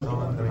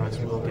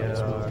get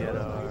our...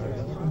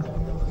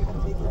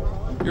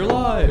 You're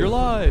live! You're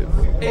live!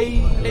 Hey!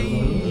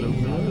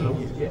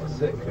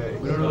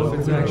 We don't know if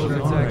it's actually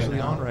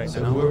on right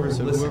now. Whoever's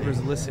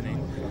listening,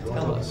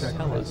 tell us.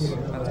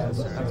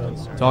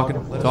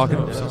 Talking.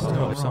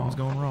 Something's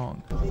going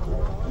wrong.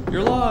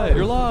 You're live!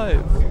 You're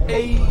live!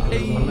 Hey!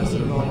 I'm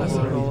messing it all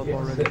up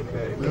already.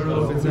 We don't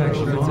know if it's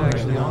actually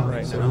on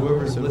right now.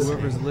 Whoever's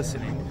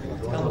listening,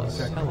 tell us.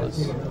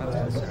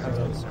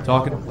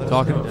 Talking.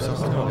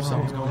 Something's going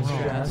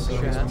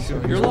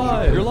wrong. You're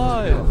live! You're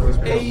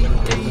live! Hey! We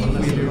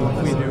do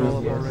already.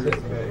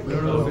 We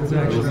don't know if it's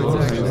actually on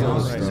right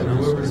now.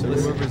 Whoever's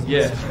listening.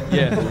 Yeah.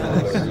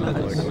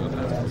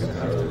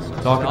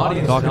 Talking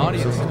audience.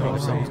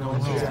 Something's going wrong.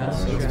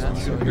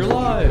 You're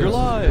live! You're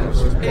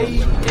live! Hey!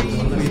 We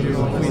do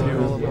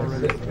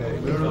already.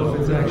 We don't know if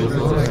it's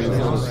actually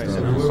on right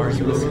now. Are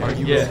you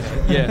listening? Yeah.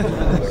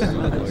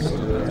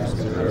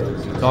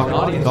 Talking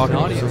audience.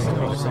 Something's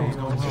going wrong.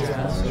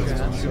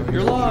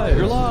 You're live!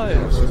 You're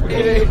live!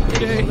 Hey!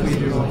 We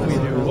do.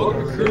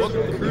 Welcome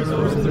to Cruise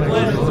Over the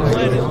Planet.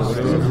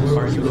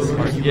 Are you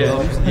listening? Yeah.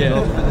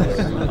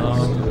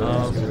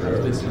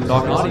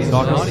 Talking audience.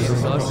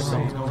 Something's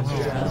going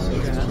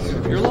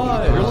wrong. You're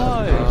live! You're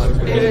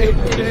live! Hey!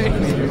 We do.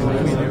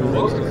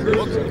 Welcome to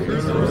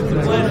Cruise Over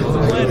the Planet.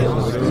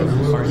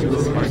 Are you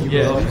listening?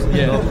 Yeah.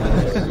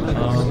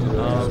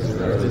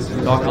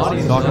 Talking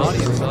audience.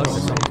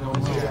 Something's going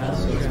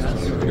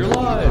wrong. You're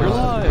live! You're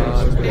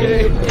live!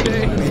 Hey! We do.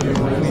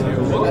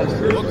 Welcome to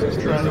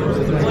Cruise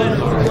Over the Planet.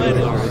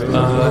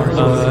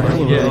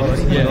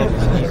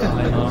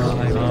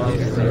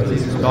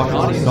 Talking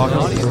audience.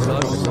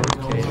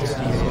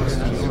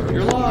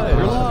 You're live!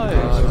 You're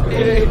live!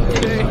 Hey!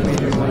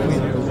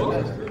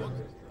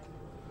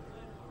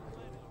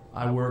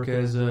 I work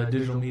as a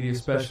digital media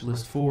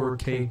specialist for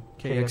KXTR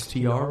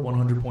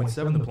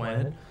 100.7 The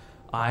Planet.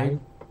 I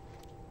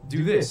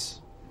do this.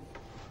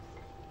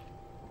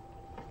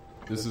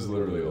 This is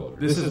literally all.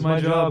 This is my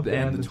job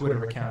and the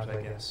Twitter account,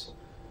 I guess.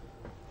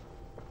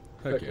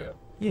 Heck yeah.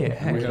 Yeah,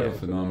 heck we yeah. have a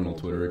phenomenal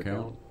Twitter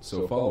account,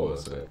 so follow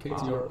us at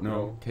KXTR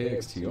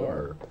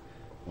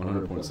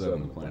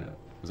 100.7 The Planet.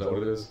 Is that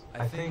what it is?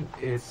 I think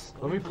it's...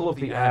 Let me pull up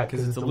the app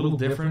because it's a little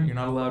different. You're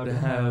not allowed to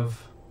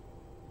have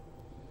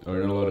Oh,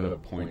 you're not allowed to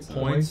have points.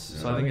 points,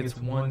 so I think it's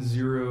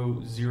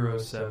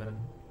 1007.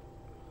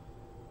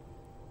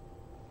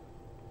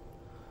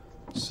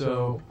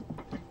 So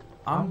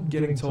I'm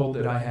getting told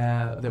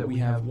that we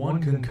have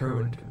one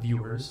concurrent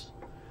viewers.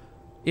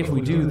 If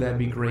we do, that'd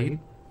be great.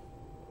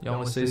 Y'all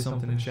want to say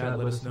something in chat?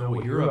 Let us know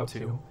what you're up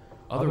to.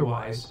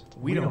 Otherwise,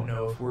 we don't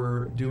know if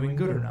we're doing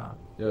good or not.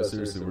 Yeah,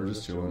 seriously, we're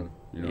just chilling.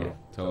 You know, Yeah.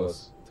 Tell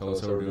us how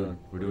we're doing.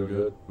 We're doing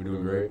good. We're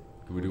doing great.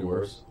 Could we do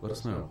worse? Let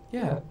us know.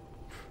 Yeah.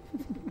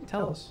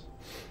 Tell us.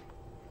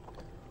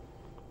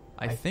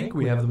 I think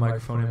we have the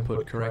microphone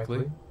input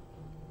correctly.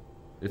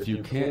 If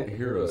you can't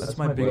hear us, That's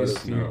my let biggest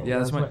us fear. know. Yeah,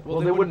 that's my...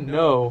 Well, they wouldn't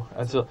know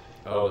until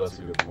Oh, that's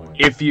a good point.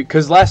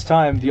 because last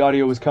time the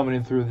audio was coming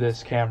in through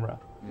this camera.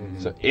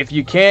 Mhm. So if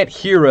you can't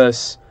hear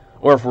us,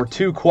 or if we're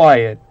too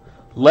quiet,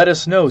 let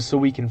us know so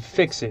we can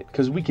fix it.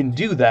 Because we can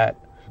do that.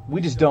 We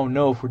just don't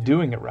know if we're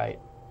doing it right.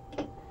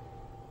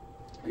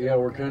 Yeah,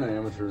 we're kind of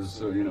amateurs,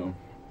 so you know,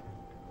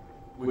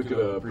 we could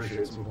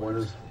appreciate some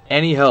pointers.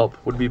 Any help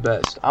would be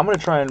best. I'm gonna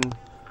try and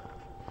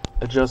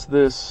adjust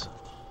this.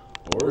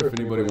 Or if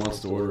anybody wants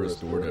to order us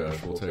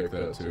DoorDash, we'll take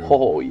that too.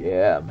 Oh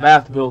yeah,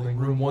 math building.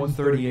 Room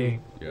 138.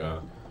 Yeah,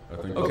 I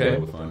think they'll Okay. be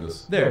able to find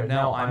us. There,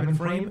 now I'm in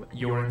frame,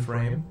 you're in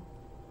frame.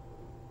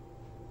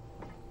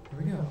 Here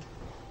we go.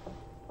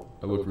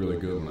 I look really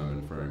good when I'm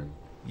in frame.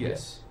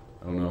 Yes.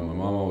 I don't know, my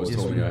mom always Yes,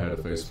 told we me I do. had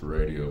a face for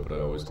radio, but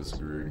I always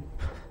disagreed.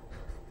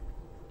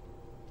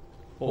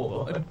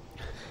 Hold on.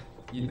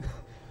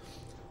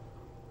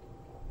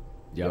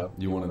 Yeah,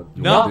 you want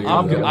to? No,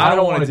 I'm good. I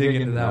don't want to dig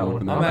into that No,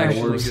 one. no, I'm that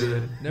actually works.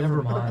 good.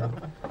 Never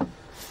mind.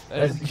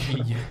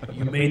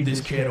 You made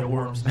this can of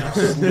worms, now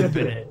slip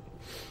in it.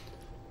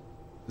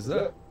 Is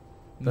that?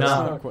 No,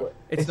 Not quite.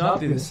 it's not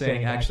the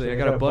saying, actually. I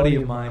got a buddy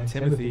of mine,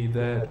 Timothy,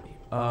 that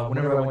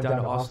whenever I went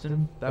down to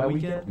Austin that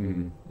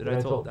weekend, Mm-hmm. I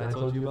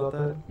told you about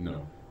that?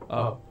 No.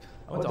 Oh,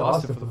 I went to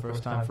Austin for the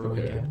first time for a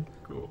Okay. weekend.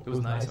 Cool. It was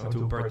nice. I went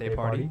to a birthday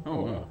party.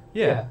 Oh wow.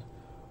 Yeah.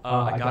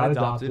 I got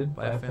adopted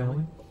by a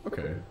family.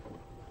 Okay.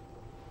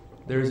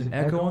 There's an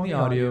echo on the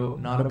audio,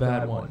 not a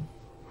bad one.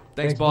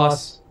 Thanks,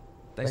 boss.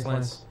 Thanks,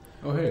 Lance.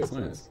 Oh hey, it's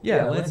Lance.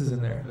 Yeah, Lance is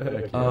in there.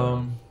 Heck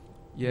yeah.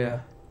 Yeah.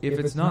 If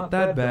it's not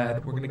that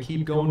bad, we're going to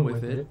keep going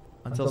with it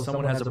until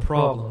someone has a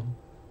problem.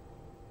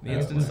 The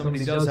instant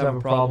somebody does have a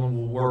problem,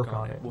 we'll work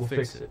on it. We'll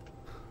fix it.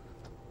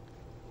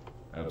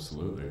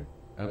 Absolutely.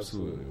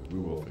 We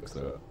will fix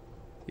that.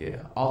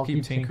 Yeah, I'll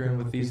keep tinkering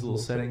with these little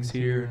settings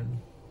here, and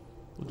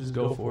we'll just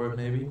go for it,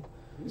 maybe.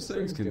 These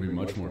things can be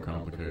much more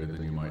complicated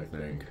than you might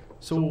think.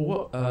 So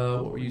what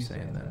were you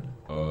saying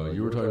then?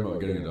 You were talking about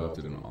getting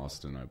adopted in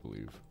Austin, I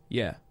believe.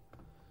 Yeah.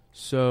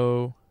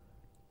 So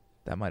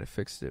that might have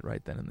fixed it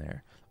right then and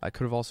there. I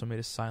could have also made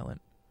it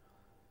silent.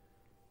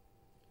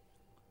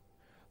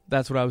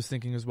 That's what I was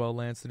thinking as well,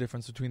 Lance, the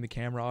difference between the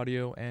camera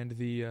audio and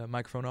the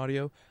microphone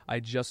audio. I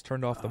just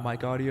turned off the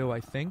mic audio, I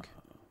think.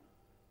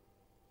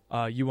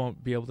 You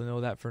won't be able to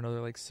know that for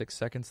another, 6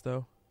 seconds,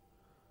 though.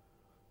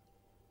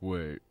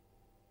 Wait.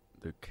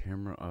 The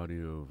camera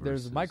audio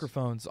versus... There's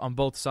microphones on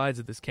both sides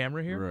of this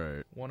camera here.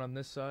 Right. One on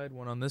this side,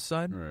 one on this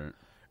side. Right.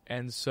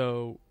 And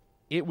so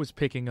it was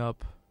picking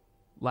up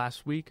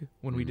last week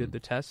when we did the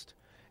test.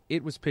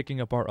 It was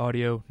picking up our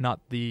audio, not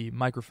the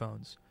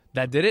microphones.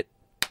 That did it.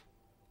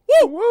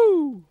 Woo!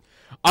 Woo!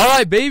 All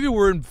right, baby,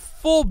 we're in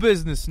full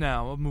business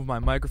now. I'll move my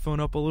microphone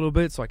up a little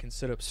bit so I can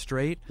sit up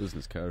straight.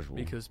 Business casual.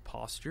 Because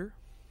posture.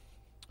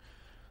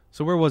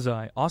 So where was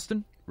I?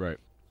 Austin? Right.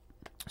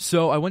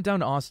 So I went down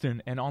to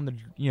Austin, and on the,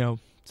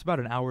 it's about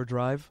an hour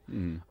drive.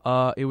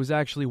 It was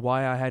actually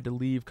why I had to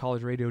leave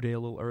College Radio Day a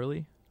little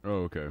early.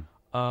 Oh, okay.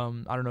 I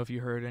don't know if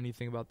you heard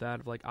anything about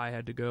that, I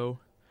had to go.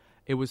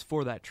 It was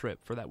for that trip,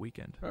 for that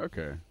weekend.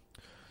 Okay.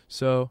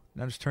 So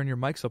now just turn your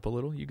mics up a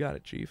little. You got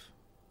it, Chief.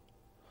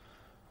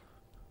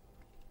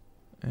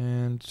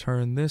 And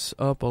turn this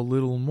up a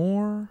little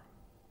more.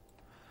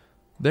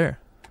 There.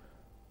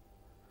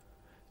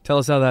 Tell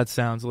us how that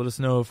sounds. Let us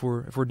know if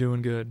we're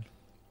doing good.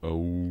 Oh.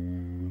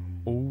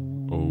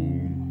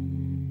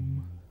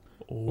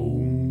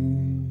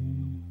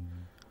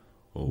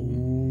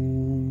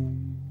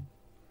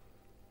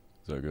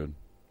 Is that good?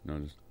 No,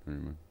 just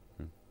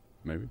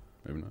maybe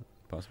not.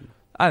 Possibly.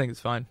 I think it's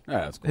fine.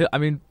 Yeah, that's cool. I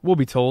mean, we'll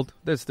be told.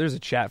 There's a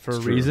chat for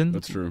That's a true. reason.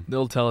 That's true.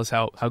 They'll tell us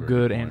how a very good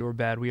good and point. or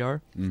bad we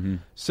are. Mm-hmm.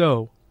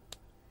 So,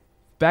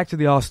 back to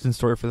the Austin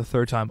story for the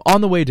third time.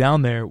 On the way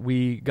down there,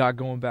 we got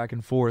going back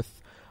and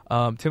forth.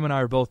 Tim and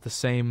I are both the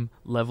same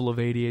level of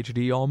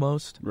ADHD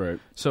almost. Right.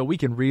 So we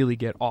can really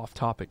get off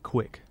topic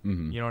quick.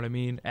 Mm-hmm. You know what I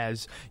mean?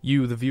 As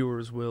you, the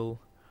viewers, will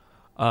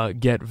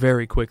get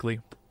very quickly.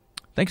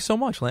 Thank you so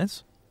much,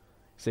 Lance.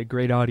 Say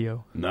great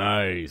audio.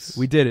 Nice.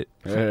 We did it.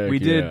 Heck we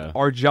did yeah.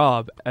 our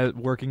job at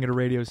working at a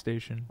radio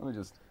station. Let me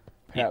just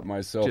pat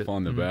myself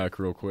on the back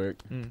real quick.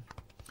 Mm.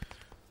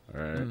 All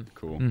right.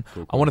 Cool.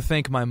 Cool. I want to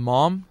thank my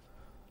mom.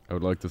 I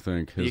would like to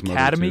thank his the mother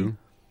Academy. too.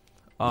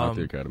 Not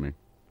the Academy.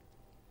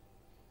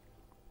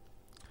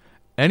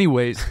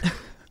 Anyways,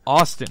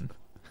 Austin.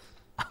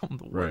 I'm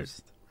the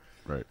worst.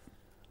 Right.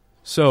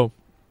 So,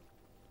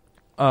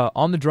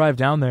 on the drive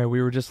down there,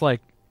 we were just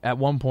at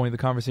one point, the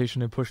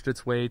conversation had pushed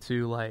its way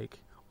to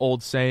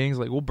old sayings,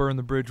 we'll burn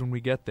the bridge when we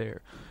get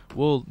there.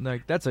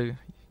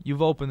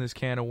 You've opened this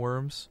can of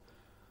worms.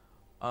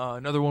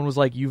 Another one was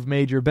you've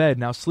made your bed,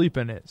 now sleep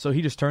in it. So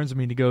he just turns to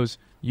me and he goes,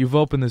 you've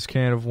opened this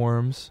can of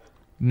worms,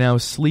 now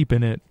sleep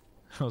in it.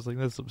 I was like,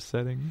 that's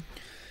upsetting.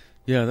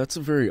 Yeah, that's a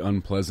very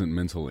unpleasant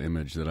mental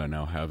image that I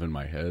now have in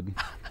my head.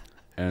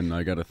 And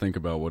I got to think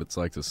about what it's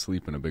like to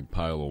sleep in a big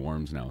pile of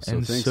worms now. So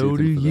and thanks, so Ethan,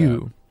 do for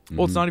you. that.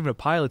 Well, it's not even a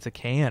pile, it's a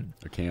can.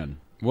 A can.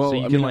 Well, so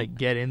you can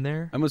get in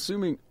there. I'm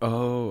assuming.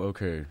 Oh,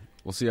 okay.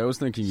 Well, see, I was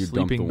thinking you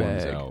dump the Sleeping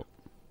worms bag. out.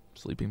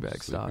 Sleeping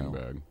bag Sleeping style.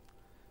 bag.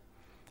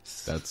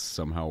 That's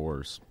somehow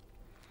worse.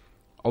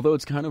 Although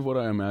it's kind of what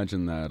I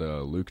imagine that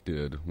Luke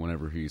did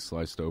whenever he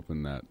sliced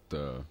open that.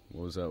 What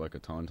was that, like a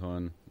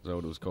tauntaun? Is that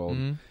what it was called?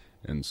 Mm-hmm.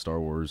 In Star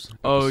Wars.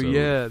 Oh Episode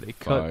yeah, they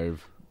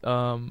 5.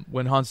 cut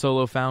when Han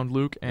Solo found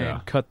Luke and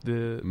Yeah. cut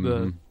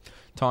the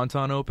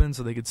tauntaun open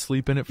so they could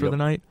sleep in it for Yep. the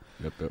night.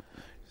 Yep.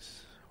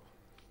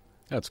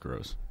 That's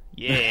gross.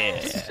 Yeah.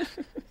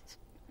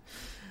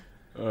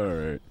 All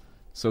right.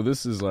 So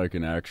this is like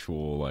an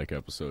actual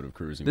episode of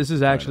Cruising. This with is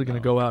the actually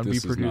Planet going to now. go out and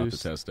This be is not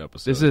produced. the test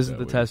episode. This is that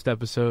the we- test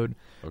episode.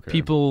 Okay.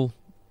 People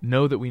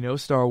know that we know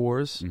Star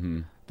Wars.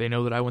 Mm-hmm. They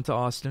know that I went to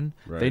Austin.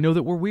 Right. They know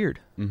that we're weird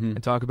Mm-hmm.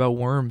 and talk about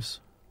worms.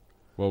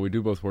 Well, we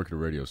do both work at a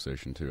radio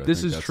station too. I This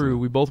think is that's true. a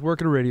We both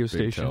work at a radio big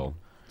station. tell.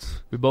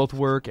 We both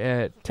work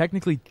at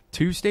technically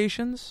 2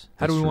 stations.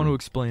 How do That's we want true. to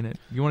explain it?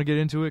 You want to get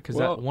into it? Because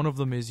Well- one of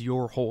them is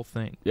your whole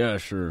thing. Yeah,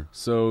 sure.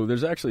 So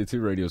there's actually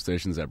 2 radio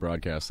stations that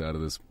broadcast out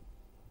of this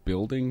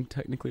building.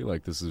 Technically,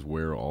 this is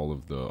where all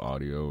of the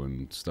audio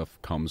and stuff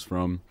comes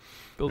from.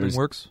 Building There's-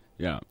 works.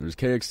 Yeah, there's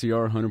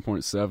KXTR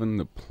 100.7,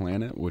 The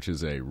Planet, which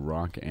is a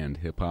rock and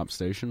hip-hop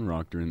station.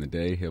 Rock during the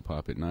day,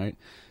 hip-hop at night.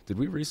 Did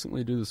we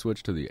recently do the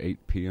switch to the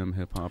 8 p.m.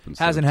 hip-hop?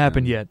 instead Hasn't of 10?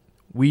 happened yet.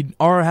 We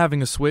are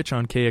having a switch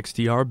on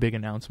KXTR, big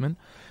announcement,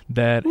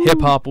 that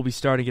hip-hop will be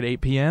starting at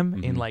 8 p.m.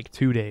 in Mhm.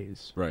 2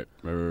 days. Right.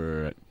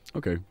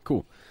 Okay,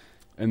 cool.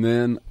 And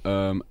then,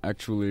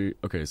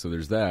 okay, so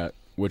there's that,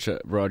 which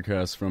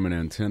broadcasts from an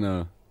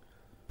antenna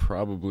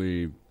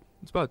probably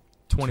It's about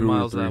 20 200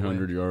 miles or that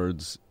 300 way.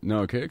 yards.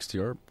 No,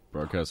 KXTR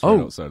broadcasts right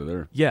outside of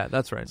there. Yeah,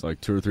 that's right. It's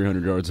 200 or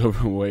 300 yards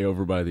way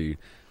over by the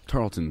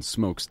Tarleton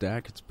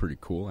Smokestack. It's pretty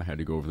cool. I had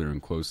to go over there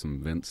and close some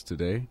vents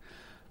today.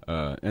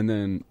 And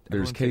then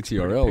there's Everyone takes pretty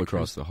KTRL pictures.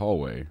 across the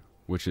hallway,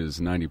 which is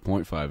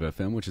 90.5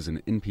 FM, which is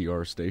an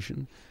NPR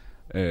station.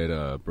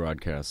 It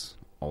broadcasts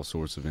all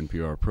sorts of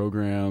NPR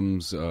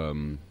programs,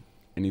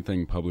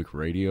 anything public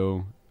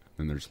radio.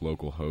 And there's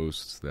local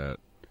hosts that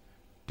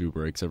do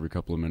breaks every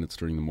couple of minutes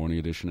during the morning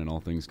edition and All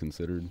Things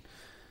Considered.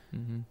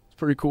 Mm-hmm. It's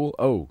pretty cool.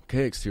 Oh,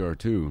 KXTR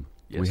too.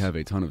 we have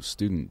a ton of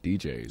student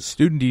DJs.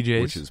 Student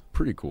DJs. Which is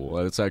pretty cool.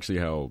 That's actually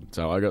how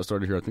I got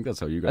started here. I think that's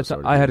how you got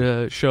started. I had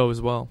a show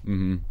as well.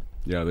 Mm-hmm.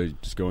 Yeah, they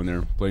just go in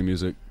there, play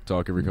music,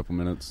 talk every couple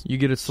minutes. You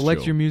get to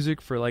select Chill. your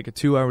music for like a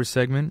 2-hour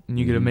segment, and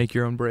you get to make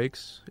your own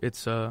breaks.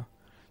 It's a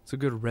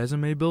good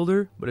resume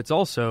builder, but it's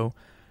also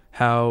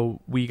how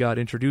we got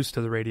introduced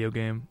to the radio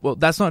game. Well,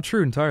 that's not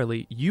true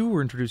entirely. You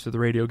were introduced to the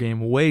radio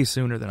game way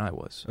sooner than I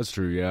was. That's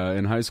true, yeah.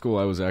 In high school,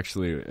 I was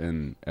actually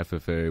in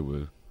FFA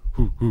with,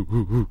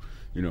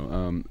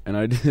 and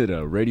I did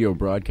radio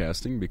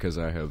broadcasting because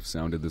I have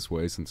sounded this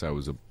way since I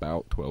was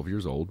about 12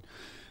 years old.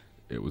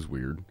 It was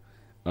weird.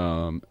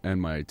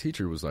 And my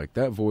teacher was like,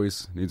 that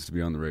voice needs to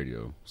be on the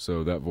radio.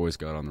 So that voice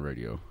got on the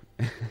radio.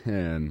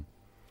 And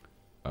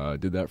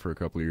did that for a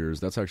couple of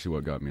years. That's actually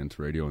what got me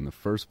into radio in the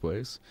first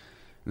place.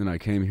 And then I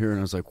came here and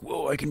I was like,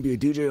 whoa, I can be a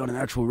DJ on an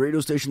actual radio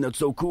station. That's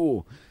so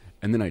cool.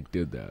 And then I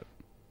did that.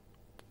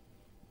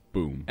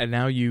 Boom. And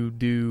now you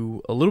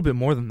do a little bit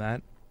more than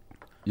that.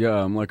 Yeah,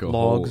 I'm like a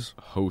Logs.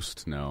 whole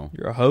host now.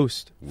 You're a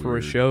host for a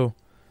Weird. show.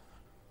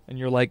 And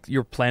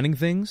you're planning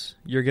things.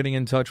 You're getting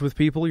in touch with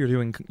people.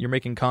 You're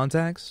making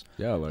contacts.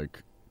 Yeah,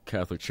 like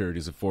Catholic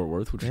Charities of Fort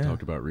Worth, which we Yeah.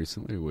 talked about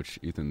recently, which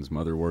Ethan's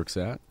mother works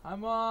at. Hi,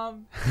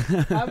 Mom.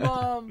 Hi,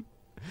 Mom.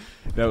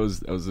 That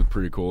was a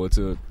pretty cool. It's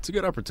a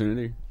good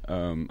opportunity.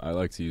 I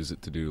like to use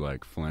it to do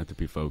like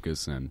philanthropy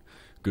focus and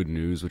good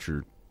news, which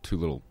are two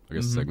little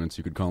segments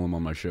you could call them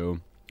on my show.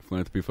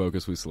 Philanthropy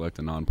focus, we select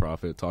a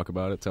nonprofit, talk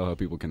about it, tell how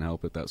people can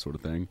help it, that sort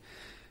of thing.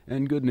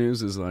 And good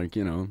news is like,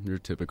 your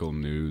typical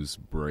news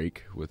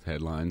break with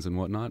headlines and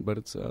whatnot, but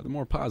it's the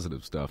more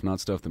positive stuff, not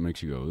stuff that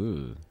makes you go,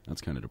 ugh,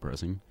 that's kind of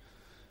depressing,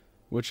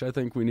 which I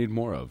think we need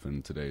more of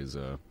in today's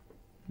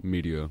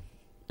media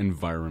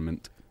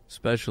environment.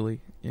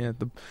 Especially, yeah.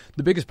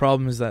 The biggest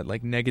problem is that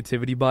like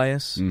negativity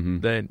bias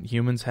that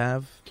humans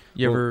have.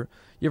 You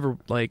ever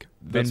like?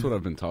 That's what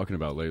I've been talking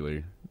about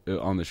lately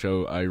on the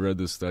show. I read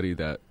this study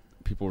that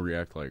people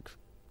react like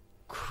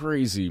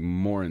crazy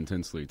more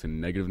intensely to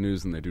negative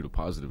news than they do to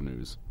positive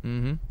news.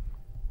 Mm-hmm.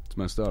 It's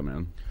messed up,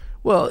 man.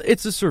 Well,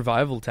 it's a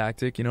survival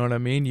tactic. You know what I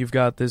mean? You've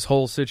got this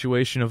whole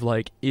situation of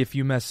like, if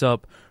you mess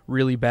up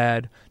really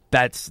bad,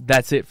 that's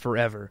it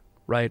forever,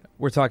 right?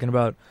 We're talking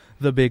about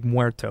the big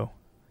muerto.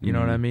 You know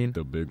what I mean?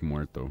 The big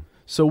muerto.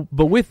 So,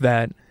 but with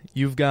that,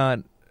 you've got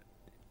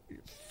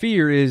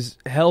fear is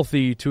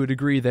healthy to a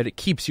degree that it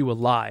keeps you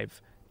alive,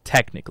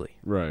 technically.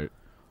 Right.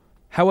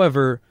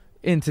 However,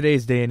 in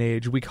today's day and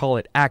age, we call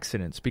it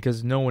accidents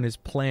because no one has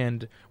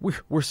planned.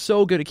 We're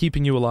so good at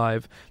keeping you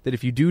alive that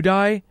if you do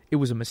die, it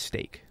was a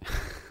mistake.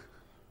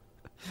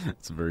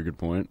 That's a very good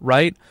point.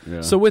 Right?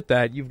 Yeah. So with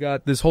that, you've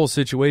got this whole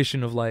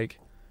situation of like,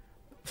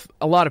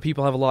 a lot of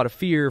people have a lot of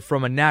fear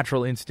from a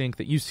natural instinct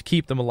that used to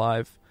keep them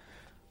alive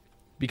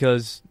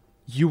because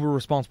you were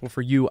responsible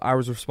for you, I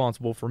was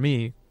responsible for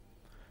me.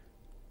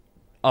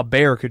 A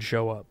bear could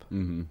show up.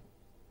 Mm-hmm.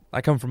 I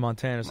come from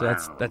Montana, so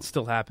that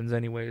still happens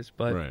anyways.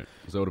 But right.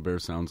 Is that what a bear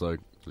sounds like?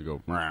 Does it go?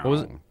 What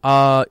was it?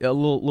 A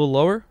little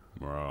lower?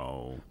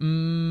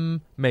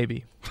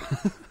 Maybe.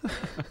 It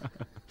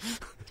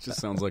just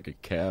sounds like a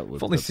cat.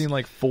 I've only seen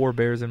like 4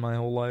 bears in my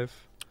whole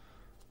life.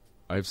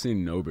 I've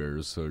seen no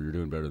bears, so you're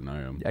doing better than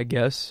I am. I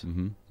guess.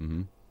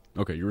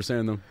 Okay, you were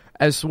saying though?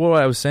 As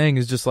what I was saying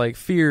is just like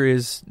fear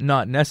is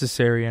not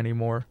necessary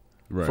anymore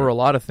for a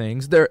lot of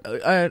things.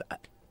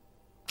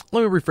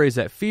 Let me rephrase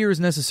that. Fear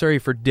is necessary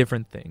for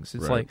different things.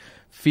 It's like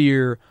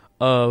fear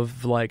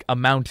of like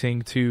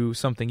amounting to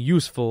something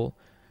useful,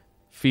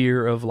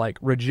 fear of like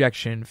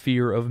rejection,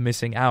 fear of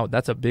missing out.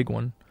 That's a big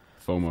one.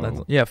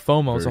 FOMO.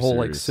 FOMO is a whole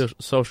like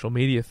social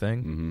media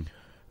thing,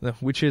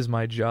 which is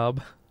my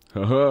job.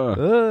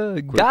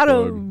 Got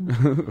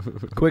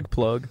him. Quick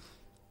plug.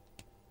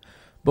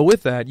 But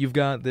with that, you've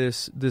got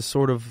this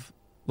sort of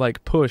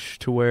like push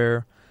to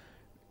where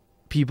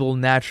people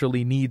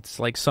naturally need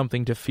like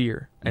something to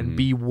fear and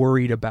be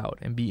worried about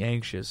and be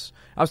anxious.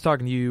 I was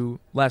talking to you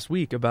last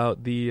week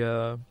about the,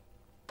 or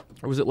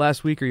was it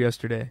last week or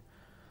yesterday?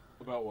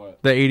 About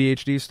what? The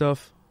ADHD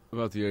stuff.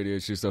 About the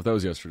ADHD stuff. That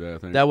was yesterday, I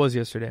think. That was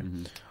yesterday.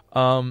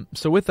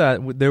 So with that,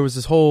 there's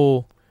this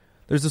whole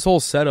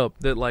setup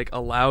that like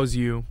allows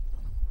you.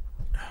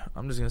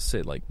 I'm just gonna say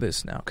it like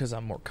this now because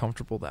I'm more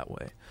comfortable that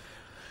way.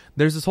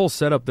 There's this whole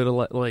setup that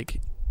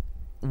like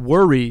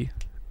worry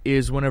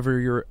is whenever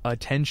your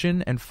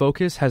attention and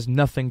focus has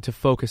nothing to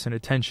focus and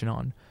attention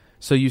on.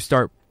 So you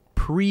start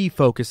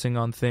pre-focusing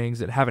on things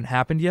that haven't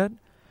happened yet,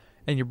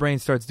 and your brain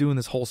starts doing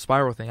this whole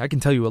spiral thing. I can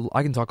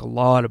talk a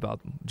lot about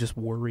just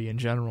worry in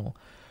general.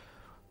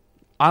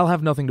 I'll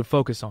have nothing to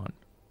focus on.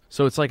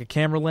 So it's like a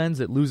camera lens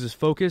that loses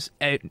focus.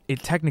 It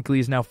technically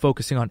is now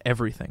focusing on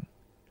everything.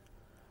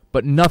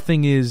 But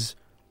nothing is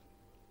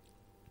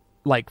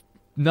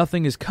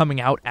coming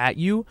out at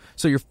you,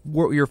 so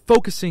you're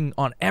focusing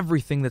on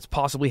everything that's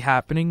possibly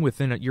happening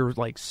within your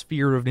like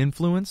sphere of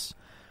influence,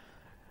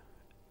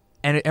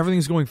 and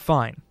everything's going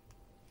fine.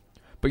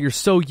 But you're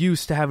so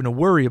used to having to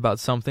worry about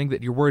something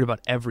that you're worried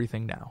about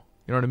everything now.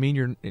 You know what I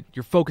mean?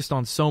 You're focused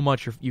on so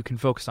much, you can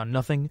focus on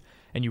nothing,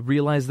 and you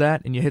realize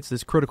that, and you hit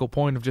this critical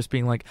point of just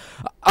being like,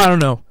 I don't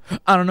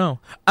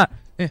know.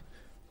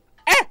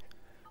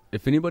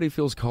 If anybody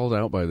feels called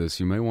out by this,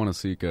 you may want to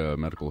seek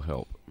medical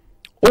help.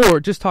 Or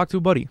just talk to a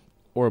buddy.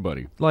 Or a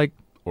buddy. Like,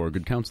 or a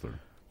good counselor.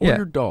 Or Yeah.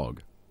 your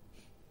dog.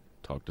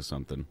 Talk to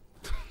something.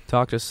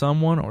 talk to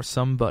someone or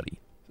somebody.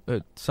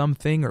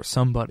 Something or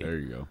somebody. There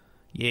you go.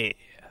 Yeah.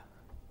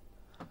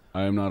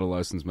 I am not a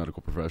licensed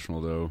medical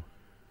professional, though.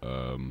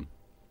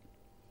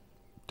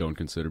 Don't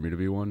consider me to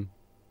be one.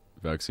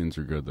 Vaccines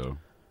are good, though.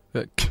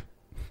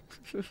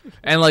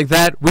 And like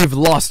that, we've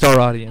lost our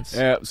audience.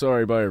 Yeah,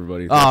 sorry, bye,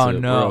 everybody. That's Oh, it. We're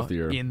no. off the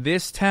air. In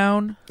this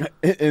town?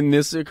 In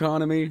this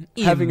economy?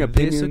 In having this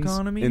opinions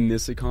economy? in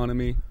this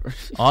economy?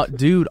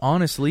 Dude,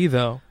 honestly,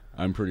 though.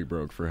 I'm pretty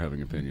broke for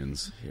having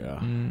opinions.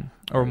 Yeah.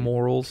 Or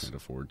morals. Can't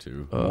afford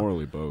to.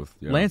 Morally, both.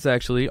 Yeah. Lance,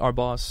 actually, our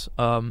boss,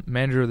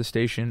 manager of the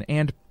station,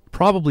 and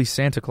probably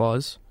Santa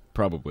Claus.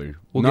 Probably.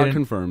 We'll Not get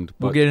confirmed.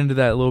 We'll but get into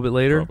that a little bit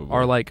later. Probably.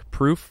 Our, like,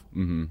 proof.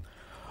 Mm-hmm.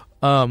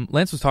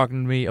 Lance was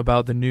talking to me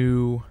about the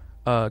new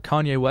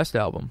Kanye West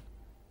album.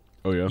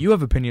 Oh, yeah? You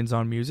have opinions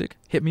on music?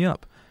 Hit me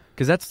up.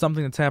 Because that's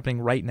something that's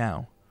happening right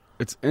now.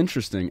 It's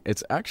interesting.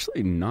 It's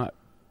actually not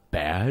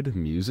bad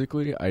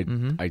musically. I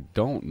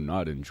don't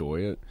not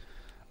enjoy it.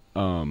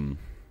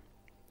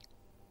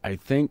 I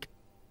think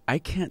I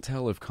can't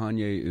tell if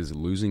Kanye is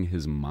losing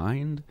his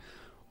mind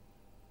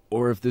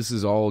or if this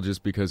is all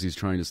just because he's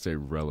trying to stay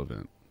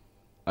relevant.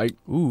 I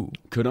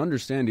could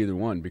understand either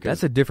one because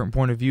That's a different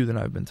point of view than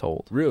I've been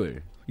told.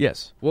 really.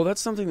 Yes. Well,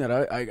 that's something that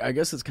I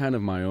guess it's kind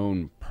of my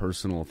own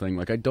personal thing.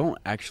 Like, I don't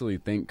actually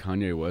think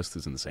Kanye West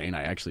is insane.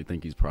 I actually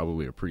think he's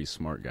probably a pretty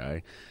smart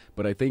guy.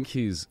 But I think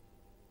he's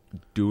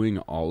doing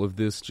all of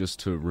this just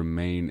to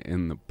remain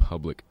in the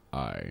public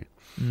eye.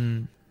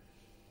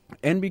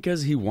 And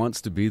because he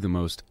wants to be the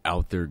most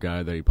out there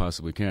guy that he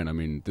possibly can. I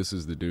mean, this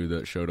is the dude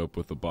that showed up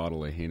with a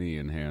bottle of Henny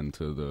in hand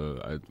to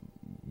the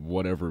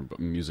whatever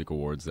music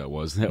awards that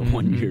was that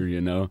one year,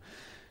 you know?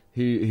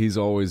 He's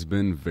always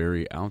been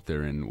very out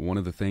there, and one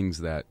of the things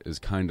that is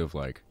kind of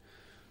like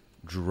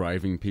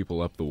driving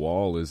people up the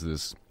wall is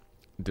this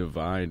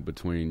divide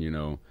between, you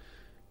know,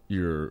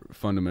 your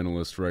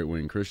fundamentalist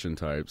right-wing Christian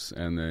types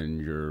and then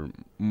your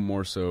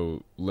more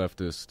so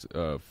leftist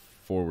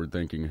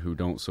forward-thinking who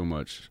don't so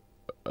much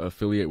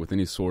affiliate with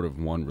any sort of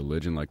one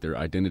religion. Like, their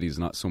identity is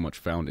not so much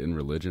found in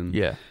religion.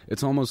 Yeah.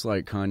 It's almost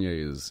like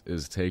Kanye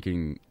is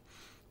taking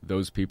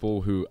those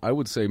people who I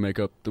would say make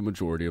up the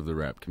majority of the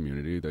rap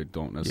community. They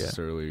don't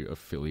necessarily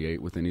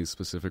affiliate with any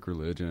specific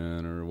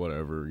religion or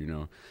whatever, you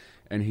know.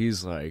 And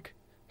he's like,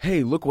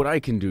 hey, look what I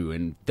can do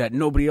and that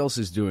nobody else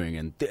is doing.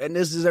 And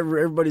this is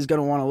everybody's going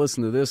to want to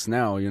listen to this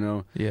now, you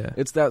know. Yeah.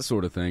 It's that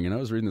sort of thing. And I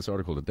was reading this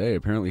article today.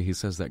 Apparently he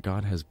says that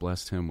God has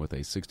blessed him with a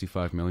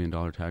 $65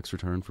 million tax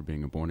return for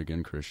being a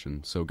born-again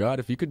Christian. So, God,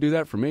 if you could do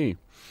that for me,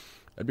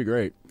 that'd be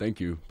great. Thank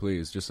you,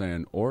 please. Just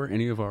saying. Or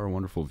any of our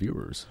wonderful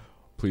viewers,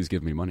 please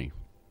give me money.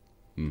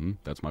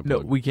 That's my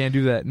plug. No, we can't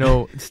do that.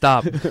 No,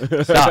 stop.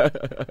 Stop.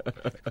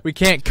 We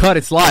can't cut.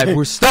 It's live.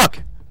 We're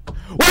stuck.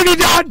 What have you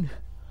done?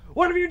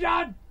 What have you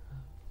done?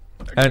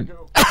 And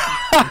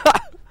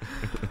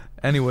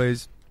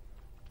anyways,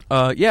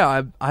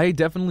 yeah, I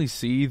definitely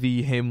see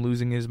the him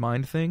losing his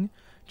mind thing,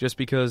 just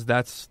because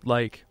that's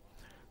like,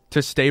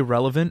 to stay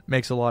relevant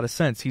makes a lot of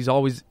sense. He's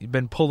always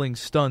been pulling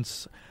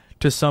stunts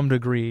to some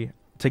degree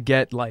to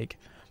get like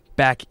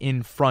back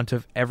in front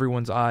of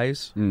everyone's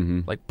eyes,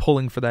 like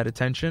pulling for that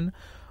attention.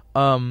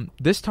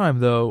 This time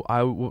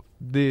though,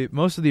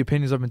 most of the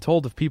opinions I've been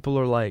told of people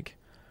are like,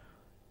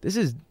 this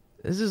is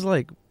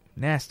like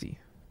nasty.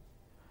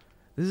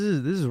 This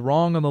is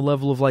wrong on the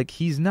level of like,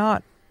 he's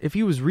not, if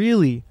he was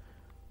really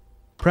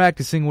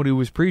practicing what he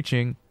was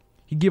preaching,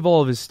 he'd give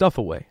all of his stuff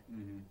away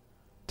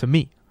to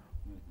me.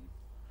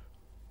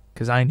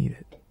 Because I need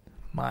it.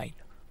 Mine.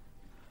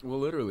 Well,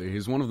 literally,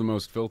 he's one of the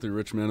most filthy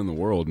rich men in the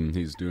world, and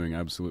he's doing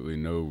absolutely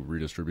no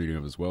redistributing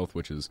of his wealth,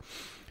 which is,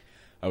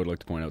 I would like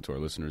to point out to our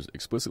listeners,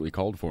 explicitly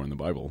called for in the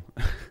Bible.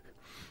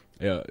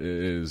 Yeah,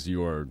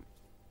 you are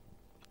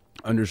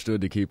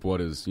understood to keep what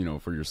is, you know,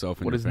 for yourself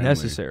and What your is family.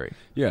 necessary.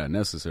 Yeah,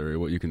 necessary,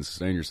 what you can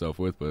sustain yourself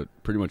with, but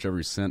pretty much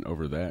every cent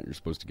over that you're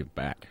supposed to give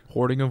back.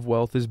 Hoarding of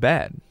wealth is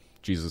bad.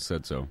 Jesus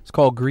said so. It's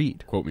called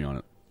greed. Quote me on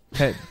it.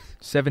 Hey,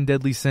 7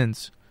 deadly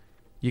sins.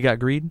 You got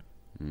greed?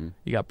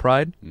 You got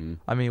pride?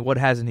 I mean, what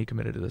hasn't he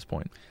committed to this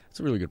point? That's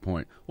a really good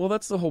point. Well,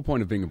 that's the whole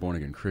point of being a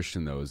born-again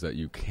Christian, though, is that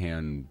you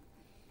can...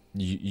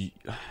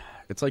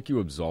 it's like you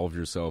absolve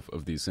yourself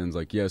of these sins.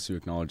 Like, yes, you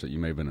acknowledge that you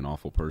may have been an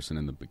awful person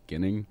in the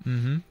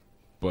beginning,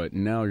 but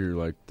now you're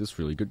like this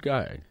really good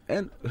guy.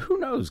 And who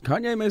knows?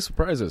 Kanye may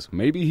surprise us.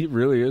 Maybe he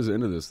really is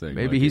into this thing.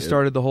 Maybe like, he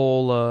started the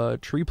whole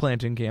tree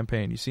planting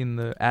campaign. You seen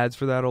the ads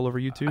for that all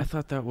over YouTube? I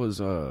thought that was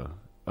the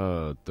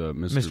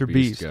Mr.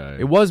 Beast guy.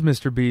 It was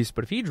Mr. Beast,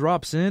 but if he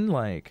drops in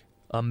like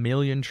 1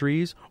 million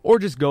trees, or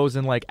just goes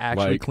and like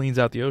actually cleans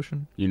out the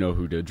ocean. You know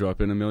who did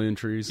drop in 1 million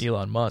trees?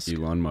 Elon Musk.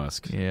 Elon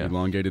Musk. Yeah.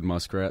 Elongated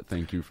muskrat.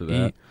 Thank you for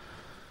that.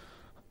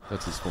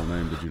 That's his full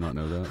name. Did you not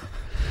know that?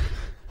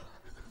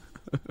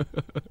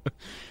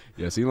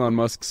 Yes, Elon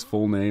Musk's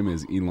full name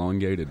is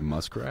Elongated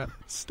Muskrat.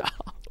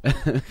 Stop.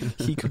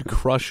 He could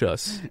crush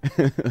us.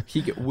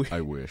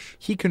 I wish.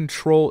 He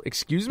control.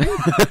 Excuse me.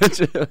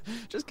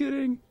 Just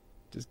kidding.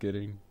 Just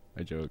kidding.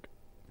 I joke.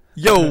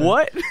 Yo,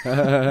 what?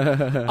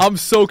 I'm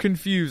so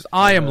confused.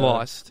 I am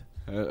lost.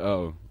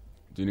 Do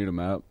you need a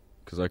map?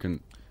 Because I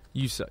can.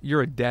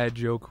 You're a dad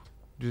joke.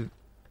 Just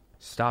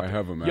stop. I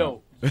have a map.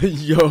 Yo.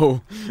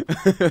 Yo.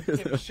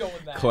 Showing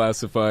that.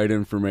 Classified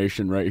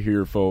information right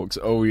here, folks.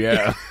 Oh,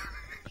 yeah.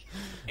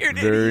 You're an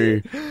very,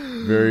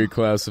 idiot. very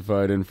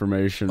classified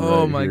information right here.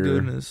 Oh, my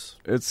goodness.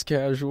 It's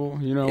casual.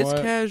 You know It's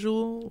what?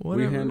 casual.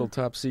 Whatever. We handle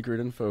top secret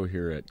info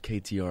here at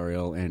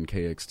KTRL and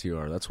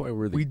KXTR. That's why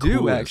we're the We do,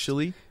 coolest.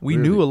 actually. We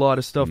We're knew the- a lot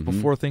of stuff Mhm.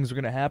 before things were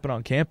going to happen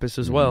on campus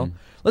as well. Mhm.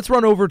 Let's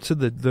run over to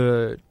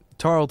the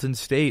Tarleton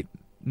State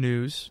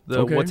news,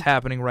 Okay. what's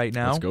happening right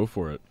now. Let's go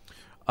for it.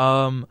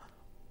 I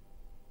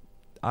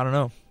don't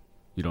know.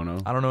 You don't know?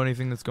 I don't know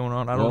anything that's going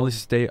on. I don't Well-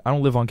 really I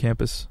don't live on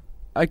campus.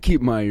 I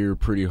keep my ear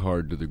pretty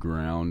hard to the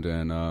ground,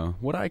 and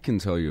what I can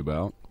tell you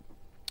about,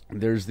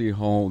 there's the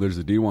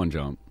D1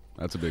 jump.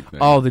 That's a big thing.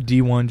 Oh, the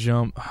D1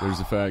 jump. There's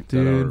the fact that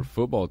Dude. our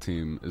football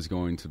team is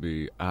going to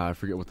be, I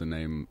forget what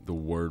the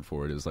word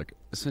for it is, like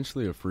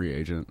essentially a free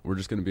agent. We're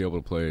just going to be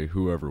able to play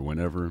whoever,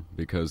 whenever,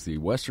 because the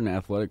Western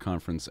Athletic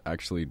Conference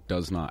actually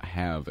does not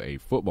have a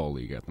football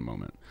league at the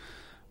moment.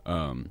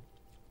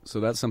 So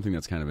that's something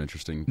that's kind of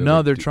interesting.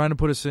 No, they're trying to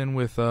put us in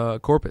with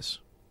Corpus.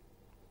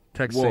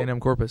 Texas Well, A&M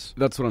Corpus.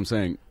 That's what I'm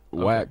saying.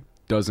 Okay. WAC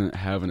doesn't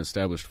have an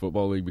established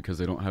football league because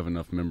they don't have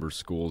enough member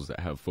schools that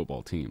have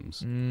football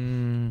teams.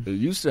 It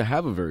used to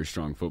have a very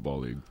strong football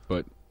league,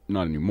 but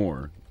not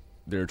anymore.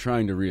 They're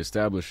trying to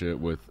reestablish it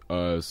with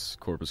us,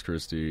 Corpus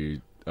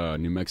Christi,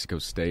 New Mexico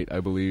State,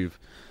 I believe,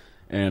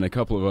 and a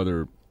couple of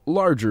other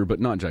larger but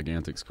not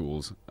gigantic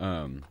schools.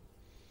 Trying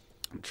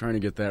to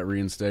get that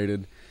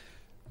reinstated.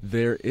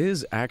 There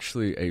is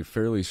actually a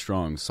fairly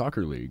strong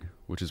soccer league,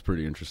 which is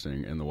pretty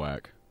interesting in the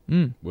WAC.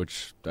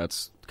 Which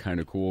that's kind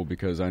of cool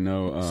because I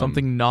know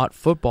Something not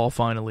football,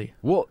 finally.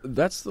 Well,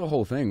 that's the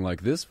whole thing.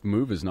 Like, this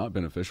move is not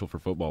beneficial for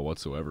football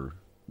whatsoever.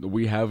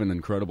 We have an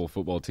incredible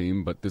football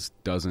team, but this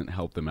doesn't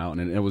help them out,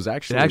 and it was It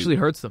actually actually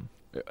hurts them.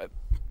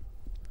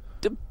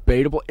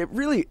 debatable.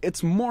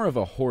 It's more of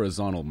a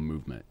horizontal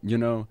movement, you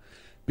know,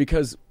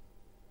 because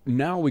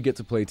now we get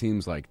to play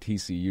teams like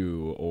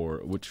TCU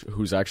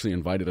who's actually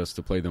invited us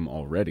to play them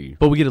already.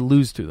 But we get to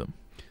lose to them.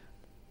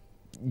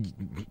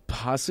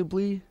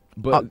 Possibly.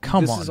 But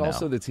come this on is now.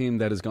 also the team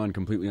that has gone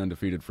completely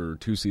undefeated for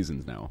 2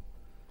 seasons now.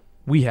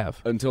 We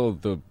have. Until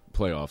the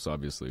playoffs,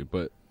 obviously.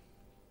 But,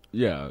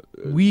 yeah.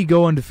 We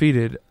go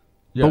undefeated,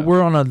 Yeah. but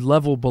we're on a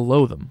level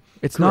below them.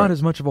 It's not Correct.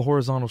 as much of a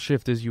horizontal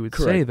shift as you would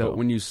Correct, say, though. but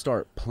when you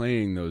start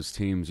playing those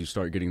teams, you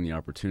start getting the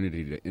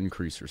opportunity to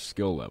increase your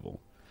skill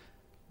level.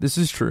 This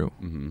is true.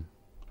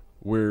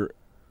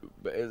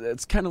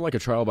 It's kind of like a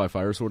trial by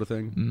fire sort of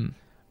thing.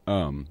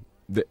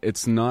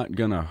 It's not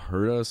going to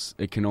hurt us.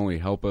 It can only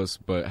help us,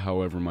 but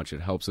however much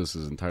it helps us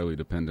is entirely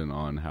dependent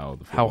on how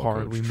the How football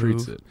hard coach we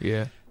treats move. it.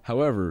 Yeah.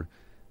 However,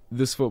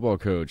 this football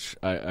coach,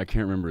 I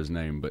can't remember his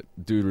name, but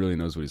dude really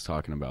knows what he's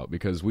talking about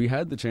because we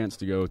had the chance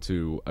to go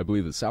to, I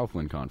believe, the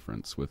Southland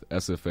Conference with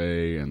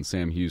SFA and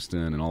Sam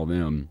Houston and all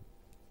them,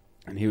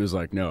 and he was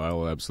like, no, I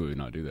will absolutely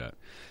not do that.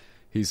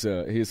 He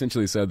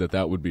essentially said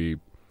that would be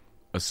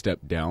a step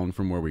down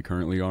from where we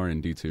currently are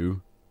in D2.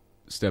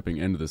 Stepping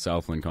into the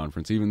Southland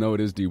Conference, even though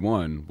it is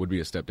D1, would be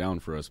a step down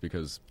for us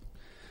because,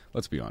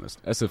 let's be honest,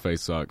 SFA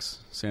sucks.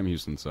 Sam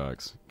Houston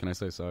sucks. Can I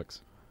say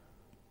sucks?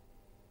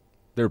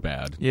 They're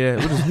bad. Yeah.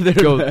 We'll just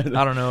go, I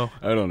don't know.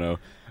 I don't know.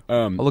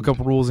 I'll look up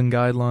rules and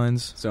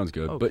guidelines. Sounds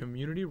good. Oh, but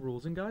community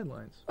rules and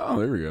guidelines. oh,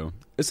 there we go.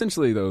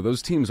 Essentially, though,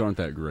 those teams aren't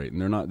that great,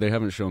 and they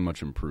haven't shown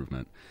much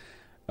improvement.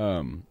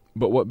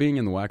 But what being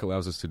in the WAC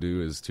allows us to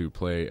do is to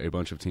play a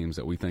bunch of teams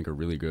that we think are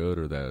really good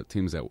or that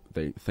teams that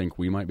they think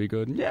we might be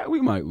good. Yeah, we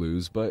might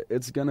lose, but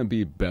it's going to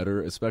be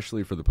better,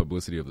 especially for the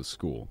publicity of the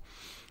school.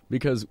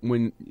 Because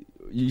when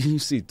you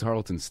see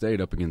Tarleton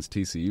State up against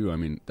TCU, I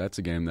mean, that's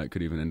a game that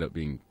could even end up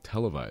being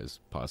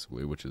televised,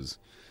 possibly, which is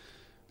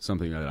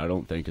something that I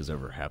don't think has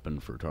ever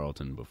happened for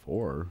Tarleton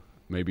before.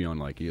 Maybe on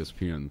like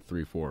ESPN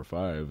 3, 4, or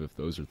 5, if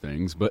those are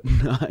things, but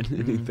not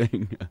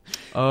anything. It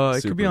could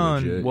be super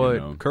on legit, what you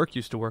know. Kirk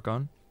used to work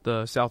on,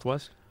 the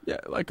Southwest. Yeah,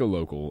 like a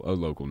local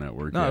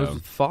network. No, yeah. it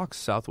was Fox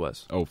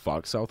Southwest. Oh,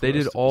 Fox Southwest. They did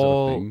Is that a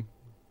all. thing?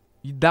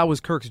 That was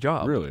Kirk's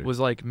job. Really?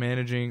 Was like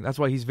managing. That's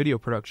why he's video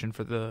production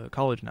for the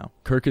college now.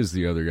 Kirk is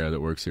the other guy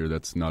that works here.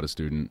 That's not a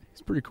student.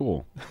 He's pretty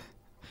cool.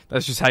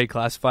 That's just how you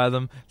classify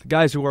them. The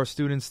guys who are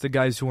students, the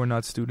guys who are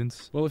not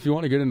students. Well, if you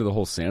want to get into the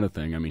whole Santa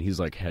thing, I mean, he's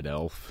like head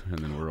elf, and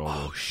then we're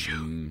all. Oh,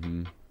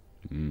 shoot.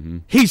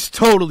 He's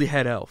totally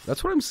head elf.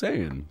 That's what I'm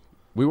saying.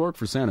 We work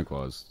for Santa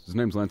Claus. His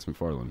name's Lance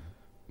McFarland.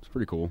 It's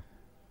pretty cool.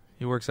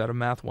 He works out of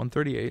Math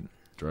 138.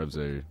 Drives a.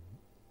 Chevy.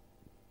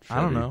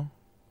 I don't know.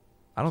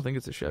 I don't think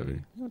it's a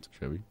Chevy. Yeah, it's a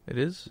Chevy. It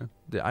is?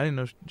 I didn't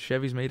know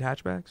Chevys made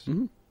hatchbacks.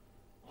 Mm-hmm.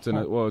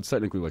 It's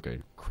technically like a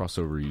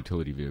crossover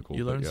utility vehicle.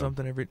 You but learn yeah.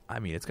 something every. I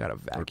mean, it's got a Or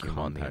vacuum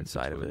on the compact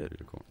inside of utility it.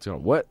 vehicle. It's got a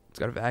what? It's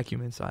got a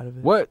vacuum inside of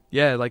it. What?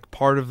 Yeah, like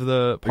part of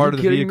the you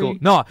kidding vehicle. me?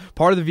 No,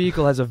 part of the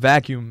vehicle has a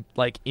vacuum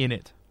like in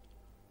it.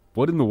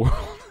 What in the world?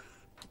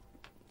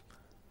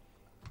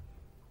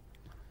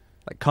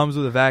 Like comes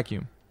with a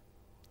vacuum.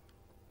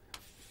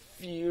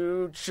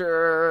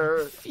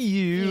 Future.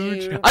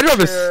 I drive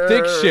a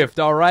stick shift,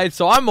 all right?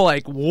 So I'm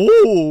like,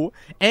 whoa,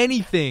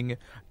 anything.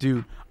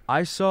 Dude,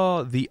 I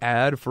saw the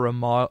ad for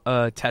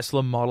a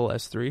Tesla Model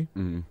S3.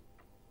 Mm-hmm.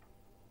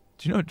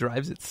 Do you know it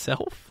drives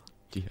itself?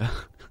 Yeah.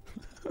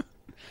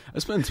 I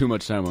spend too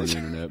much time on the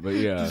internet, but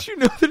yeah. Did you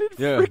know that it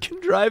Yeah.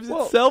 freaking drives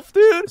Well, itself,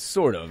 dude?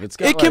 Sort of. It's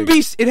got It can like-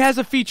 be. It has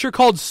a feature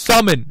called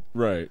summon.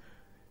 Right.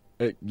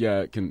 It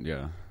can,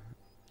 yeah.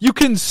 You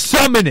can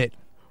summon it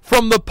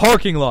from the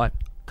parking lot.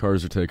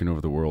 Cars are taking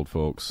over the world,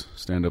 folks.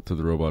 Stand up to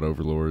the robot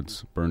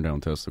overlords. Burn down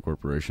Tesla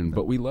Corporation.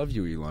 But we love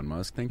you, Elon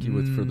Musk. Thank you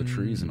for the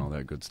trees and all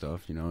that good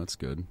stuff. You know, it's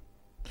good.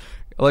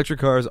 Electric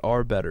cars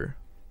are better.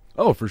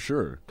 Oh, for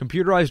sure.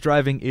 Computerized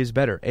driving is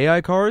better. AI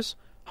cars,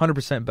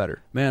 100%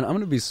 better. Man, I'm going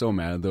to be so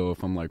mad, though,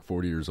 if I'm like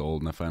 40 years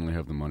old and I finally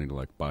have the money to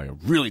like buy a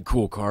really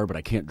cool car, but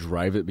I can't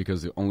drive it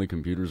because the only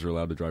computers are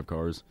allowed to drive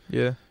cars.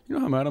 Yeah. You know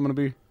how mad I'm going to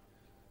be?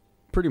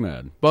 Pretty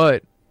mad.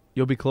 But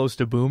you'll be close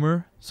to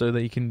boomer so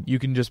that you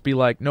can just be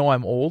like, no,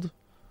 I'm old.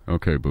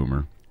 Okay,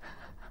 boomer.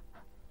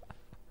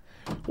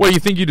 What, you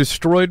think you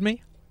destroyed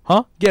me?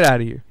 Huh? Get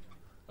out of here.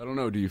 I don't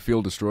know. Do you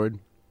feel destroyed?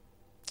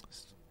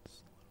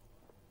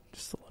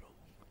 Just a little.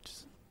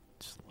 Just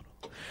a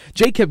little.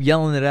 Jake kept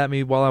yelling it at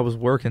me while I was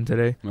working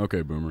today.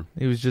 Okay, boomer.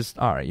 He was just,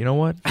 all right, you know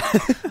what?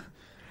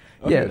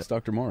 Okay, Yeah. it's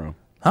Dr. Morrow.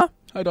 Huh?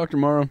 Hi, Dr.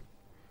 Morrow.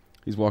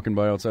 He's walking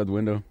by outside the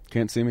window.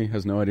 Can't see me.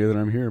 Has no idea that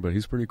I'm here, but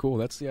he's pretty cool.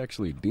 That's the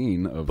actually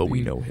dean of But the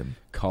we know him.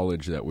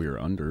 college that we are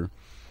under,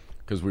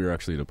 because we are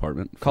actually a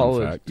department. Fun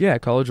College. fact. Yeah,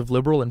 College of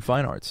Liberal and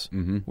Fine Arts.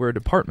 Mm-hmm. We're a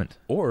department.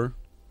 Or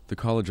the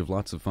College of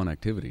Lots of Fun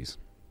Activities.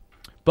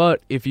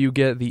 But if you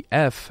get the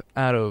F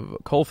out of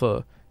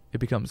Colfa, it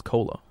becomes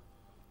Cola.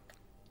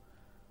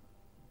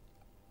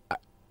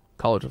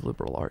 College of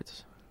Liberal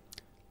Arts.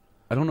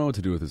 I don't know what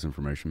to do with this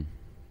information.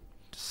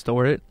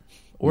 Store it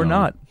or No,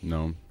 not.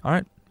 No. All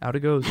right, out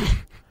it goes.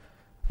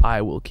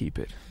 I will keep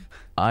it.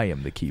 I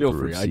am the keeper Feel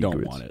free. of I don't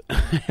secrets. want it. I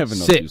have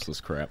enough Sick. useless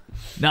crap.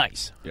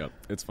 Nice. Yep,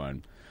 it's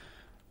fine.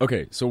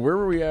 Okay, so where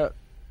were we at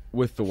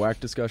with the WAC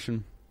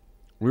discussion?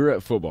 We were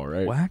at football,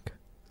 right? Whack?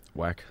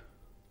 WAC.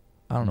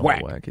 I don't know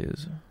Whack. what whack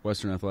is.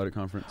 Western Athletic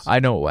Conference. I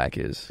know what whack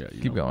is. Yeah,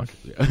 you Keep know going.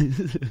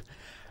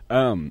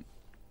 Yeah.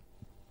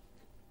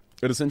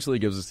 It essentially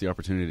gives us the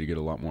opportunity to get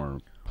a lot more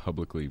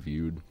publicly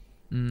viewed,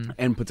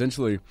 and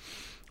potentially,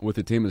 with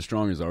a team as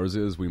strong as ours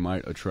is, we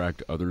might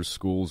attract other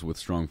schools with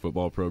strong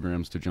football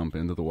programs to jump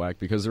into the WAC,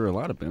 because there are a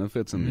lot of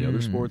benefits in the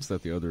other sports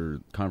that the other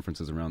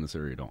conferences around this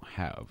area don't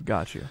have.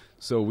 Gotcha.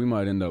 So we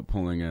might end up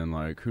pulling in,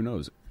 like, who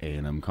knows,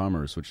 A&M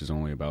Commerce, which is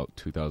only about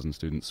 2,000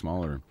 students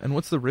smaller. And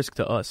what's the risk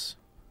to us?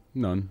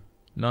 None.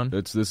 None.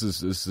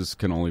 This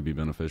can only be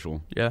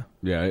beneficial. Yeah.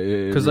 Yeah,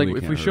 Because really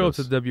if can't we hurt show up us.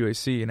 to the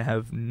WAC and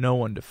have no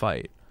one to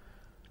fight,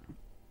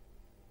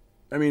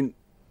 I mean,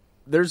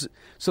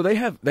 they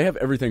have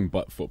everything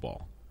but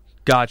football.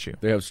 got you.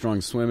 They have strong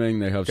swimming.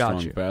 They have Got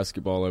strong you.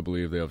 basketball, I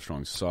believe. They have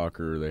strong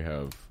soccer. They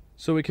have,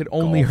 So it could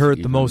only Golf, hurt the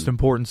even. most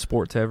important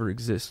sport to ever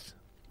exist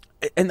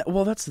and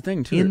well, that's the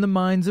thing too. in the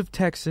minds of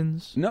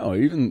Texans. No,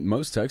 even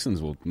most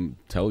Texans will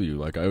tell you.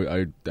 Like,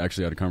 I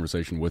actually had a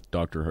conversation with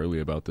Dr.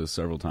 Hurley about this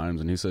several times,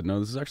 and he said, no,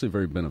 this is actually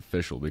very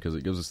beneficial because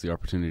it gives us the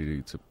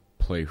opportunity to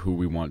play who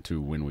we want to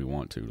when we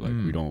want to.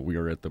 Like, we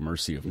are at the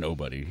mercy of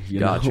nobody. You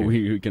Gotcha. know,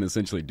 we can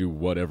essentially do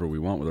whatever we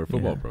want with our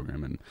football Yeah.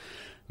 program and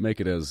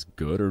make it as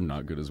good or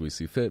not good as we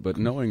see fit. But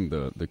knowing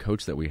the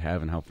coach that we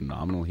have and how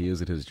phenomenal he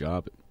is at his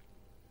job,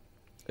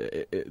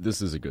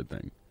 this is a good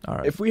thing. All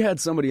right. If we had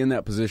somebody in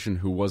that position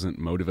who wasn't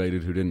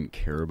motivated, who didn't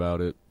care about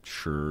it,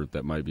 sure,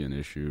 that might be an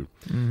issue.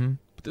 Mm-hmm.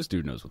 But this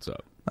dude knows what's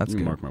up. That's you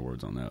can good. mark my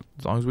words on that.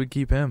 As long as we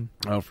keep him.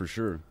 Oh, for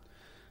sure.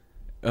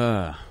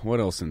 What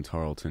else in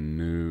Tarleton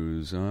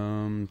news?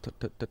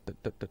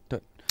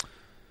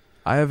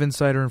 I have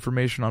insider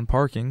information on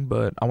parking,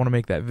 but I want to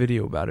make that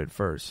video about it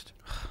first.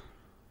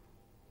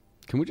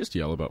 Can we just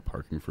yell about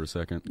parking for a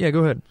second? Yeah,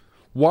 go ahead.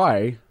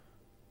 Why?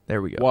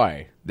 There we go.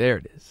 Why? There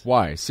it is.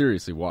 Why?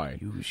 Seriously, why?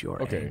 Use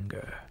your Okay.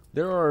 anger.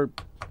 There are,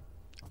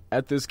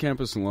 at this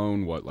campus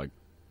alone, what, like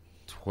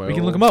 12? We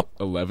can look 'em up.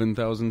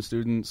 11,000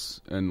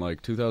 students and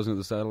like 2,000 at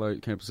the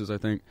satellite campuses, I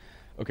think.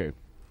 Okay.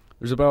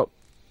 There's about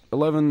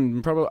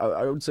 11, probably,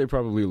 I would say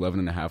probably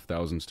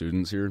 11,500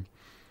 students here.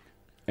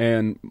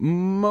 And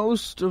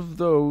most of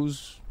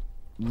those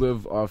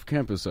live off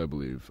campus, I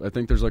believe. I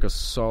think there's like a I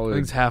solid.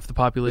 think it's half the Is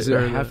population.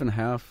 it half and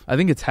half? I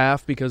think it's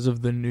half because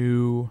of the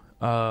new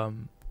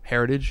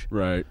heritage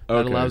Right. that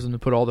Okay. allows them to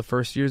put all the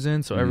first years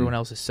in, so Mhm. everyone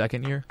else is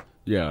second year.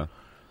 Yeah.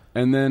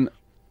 And then,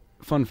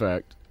 fun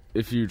fact,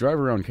 if you drive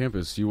around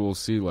campus, you will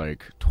see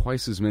like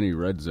twice as many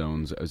red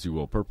zones as you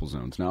will purple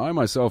zones. Now, I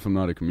myself am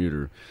not a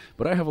commuter,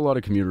 but I have a lot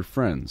of commuter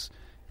friends.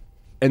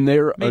 And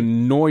they're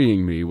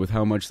annoying me with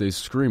how much they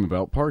scream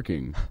about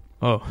parking.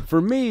 Oh.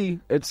 For me,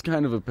 it's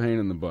kind of a pain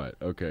in the butt.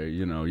 Okay,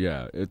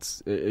 yeah,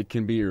 it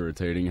can be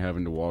irritating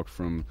having to walk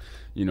from,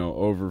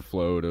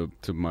 overflow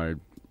to my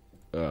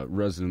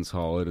residence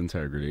hall at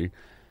Integrity.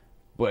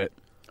 But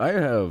I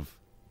have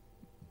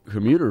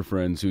commuter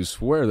friends who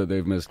swear that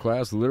they've missed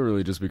class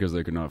literally just because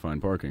they could not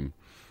find parking.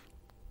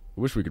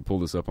 I wish we could pull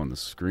this up on the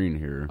screen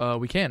here.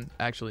 We can,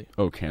 actually.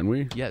 Oh, can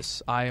we?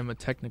 Yes, I am a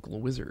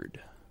technical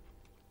wizard.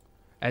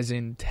 As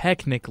in,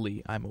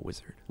 technically, I'm a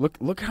wizard.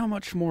 Look how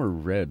much more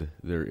red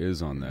there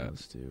is on that.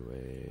 Let's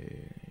do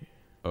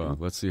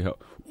Let's see how...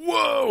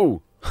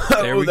 Whoa!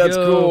 There we that's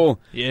go. cool.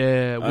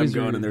 Yeah, wizard. I'm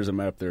going, and there's a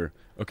map there.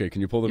 Okay,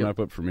 can you pull the map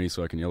up for me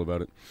so I can yell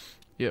about it?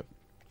 Yep.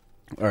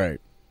 All right.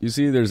 You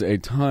see there's a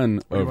ton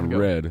Where do you of wanna go?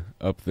 red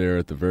up there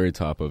at the very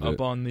top of it.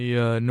 Up on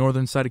the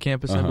northern side of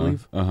campus, I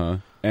believe. Uh-huh.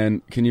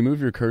 And can you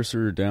move your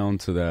cursor down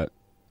to that...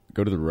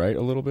 Go to the right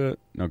a little bit.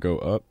 Now go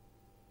up.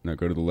 Now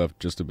go to the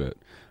left just a bit.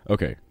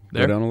 Okay.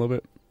 There? Go down a little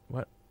bit.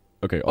 What?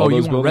 Okay, all you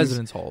those want buildings...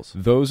 residence halls.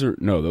 Those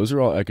are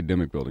all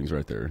academic buildings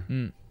right there.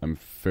 Mm. I'm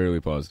fairly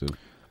positive.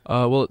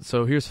 Well,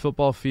 so here's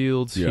football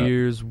fields. Yeah.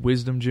 Here's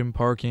Wisdom Gym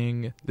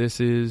parking. This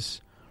is...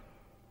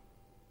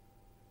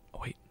 Oh,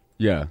 wait.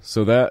 Yeah,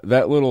 so that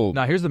little...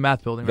 Now, here's the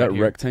math building that right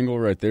here. rectangle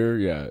right there,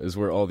 yeah, is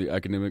where all the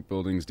academic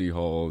buildings, D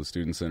Hall, the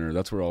student center,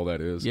 that's where all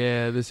that is.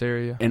 Yeah, this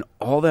area. And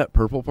all that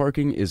purple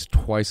parking is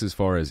twice as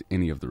far as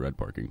any of the red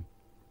parking.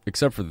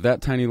 Except for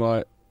that tiny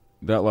lot,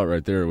 that lot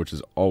right there, which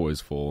is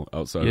always full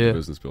outside of the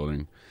business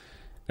building.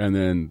 And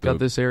then... Got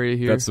this area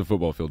here. That's the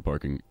football field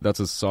parking. That's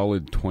a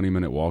solid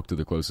 20-minute walk to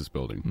the closest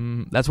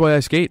building. That's why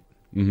I skate.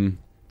 Mm-hmm.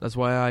 That's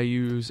why I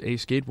use a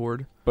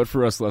skateboard. But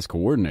for us less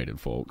coordinated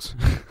folks...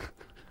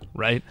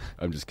 Right?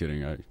 I'm just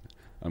kidding.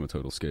 I'm a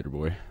total skater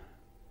boy.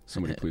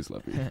 Somebody please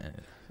let me.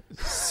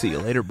 See you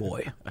later,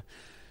 boy.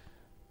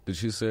 Did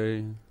she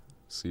say,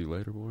 see you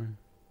later, boy?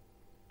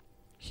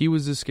 He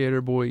was a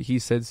skater boy. He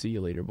said, see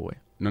you later, boy.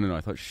 No.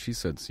 I thought she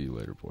said, see you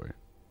later, boy.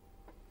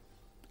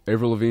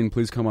 Avril Lavigne,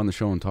 please come on the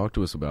show and talk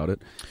to us about it.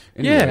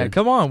 Anyway, Yeah,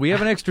 come on. We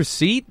have an extra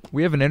seat.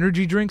 We have an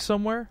energy drink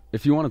somewhere.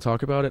 if you want to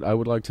talk about it, I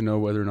would like to know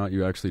whether or not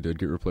you actually did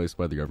get replaced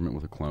by the government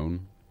with a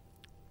clone.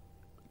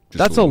 Just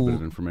That's a little bit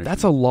of information.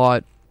 That's a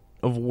lot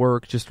of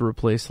work just to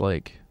replace,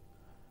 like...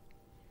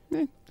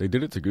 They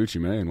did it to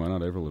Gucci Mane. Why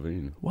not Avril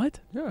Lavigne?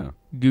 What? Yeah.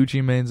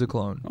 Gucci Mane's a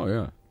clone. Oh,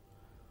 yeah.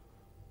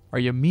 Are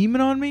you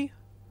memeing on me?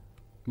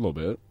 A little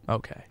bit.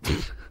 Okay.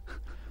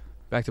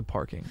 Back to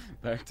parking.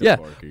 Back to Yeah.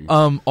 parking.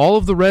 All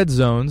of the red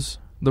zones,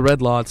 the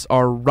red lots,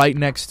 are right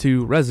next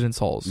to residence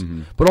halls.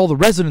 Mhm. But all the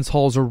residence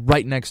halls are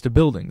right next to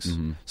buildings.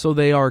 Mhm. So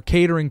they are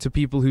catering to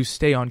people who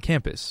stay on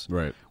campus.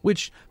 Right.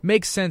 Which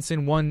makes sense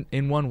in one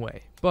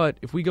way. But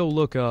if we go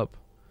look up,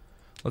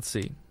 let's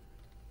see.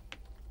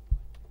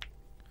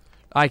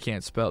 I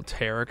can't spell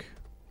Tarek.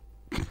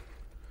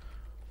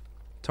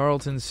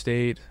 Tarleton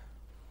State.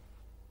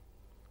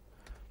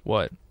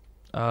 What?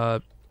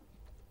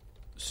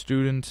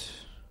 Student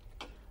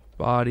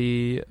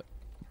body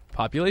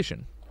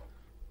population.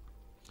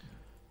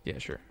 Yeah,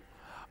 sure.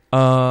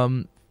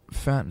 Total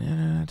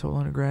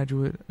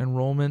undergraduate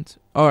enrollment.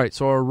 All right,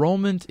 so our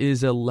enrollment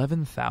is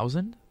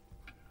 11,000.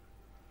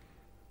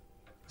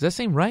 Does that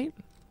seem right?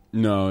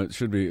 No, it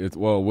should be.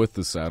 Well, with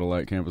the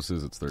satellite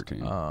campuses, it's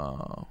 13.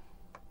 Oh.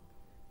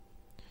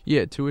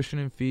 Yeah, tuition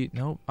and fee.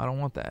 Nope, I don't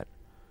want that.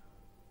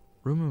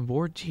 Room and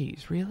board?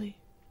 Jeez, really?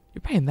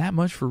 You're paying that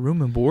much for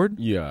room and board?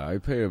 Yeah, I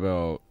pay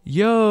about...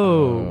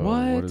 Yo,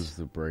 what? What is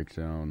the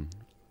breakdown?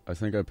 I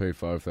think I pay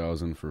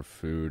 $5,000 for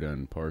food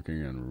and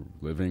parking and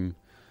living.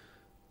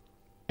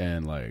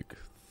 And like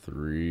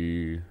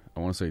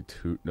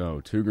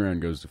 $2,000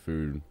 goes to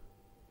food.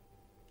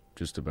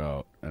 Just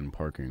about. And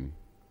parking,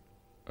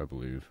 I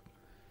believe.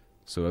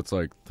 So that's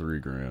like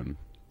 $3,000.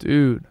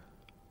 Dude,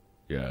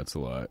 Yeah, it's a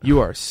lot. you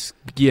are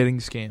getting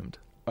scammed.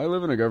 I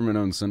live in a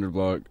government-owned cinder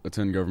block,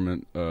 attend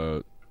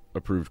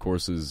government-approved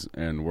courses,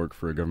 and work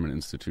for a government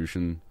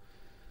institution.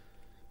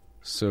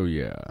 So,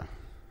 yeah.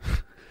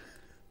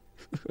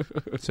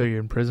 So you're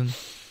in prison?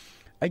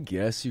 I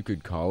guess you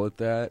could call it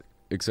that,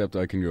 except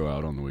I can go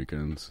out on the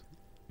weekends.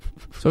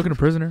 So can a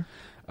prisoner?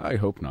 I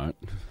hope not.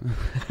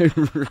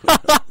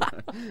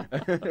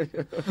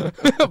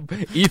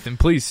 Ethan,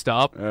 please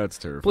stop. That's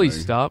terrifying. Please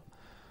stop.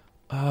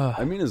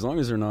 I mean, as long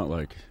as they're not,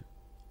 like,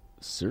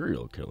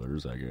 serial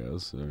killers, I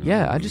guess.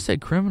 Yeah, I just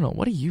said criminal.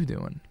 What are you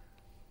doing?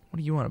 What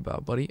are you on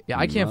about, buddy? Yeah,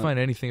 I can't Not find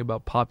anything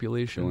about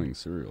population. killing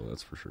cereal,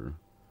 that's for sure.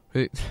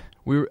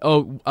 We were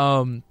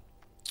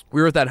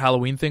at that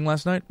Halloween thing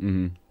last night,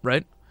 Mm-hmm.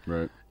 right?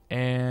 Right.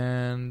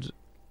 And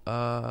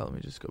let me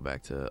just go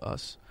back to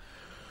us.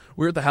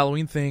 We were at the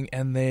Halloween thing,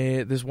 and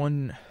this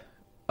one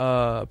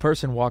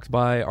person walked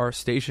by our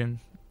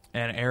station,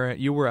 and Aaron,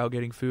 you were out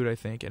getting food, I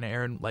think, and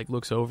Aaron like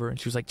looks over, and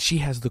she was like, "She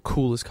has the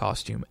coolest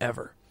costume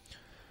ever."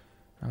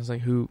 I was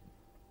like, "Who?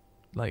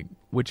 Like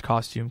which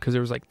costume?" Because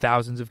there was like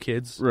thousands of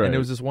kids, Right. and there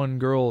was this one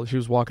girl. She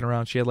was walking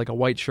around. She had like a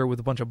white shirt with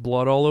a bunch of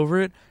blood all over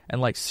it, and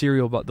like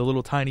cereal, the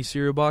little tiny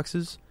cereal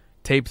boxes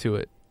taped to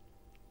it.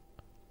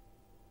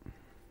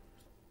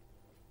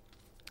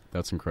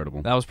 That's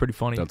incredible. That was pretty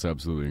funny. That's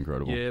absolutely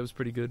incredible. Yeah, it was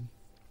pretty good.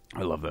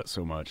 I love that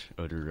so much.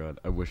 Oh dear God,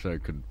 I wish I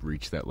could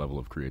reach that level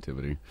of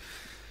creativity.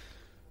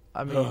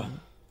 I mean,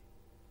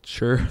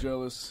 sure. I'm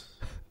jealous.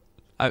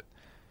 I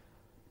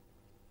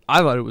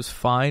thought it was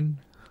fine.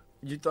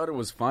 You thought it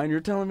was fine? You're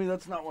telling me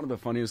that's not one of the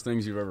funniest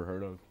things you've ever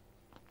heard of?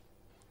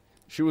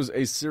 She was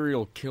a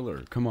serial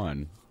killer. Come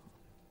on.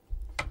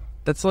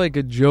 That's like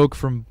a joke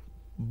from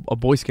a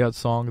Boy Scout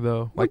song,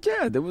 though. Like,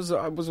 yeah, there was.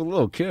 I was a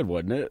little kid,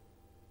 wasn't it?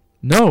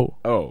 No,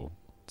 Oh,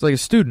 it's like a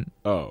student.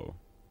 oh.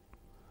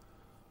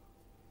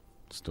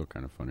 Still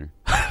kind of funny.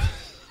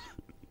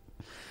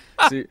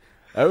 See,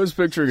 I was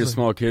picturing a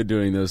small kid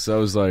doing this. I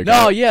was like,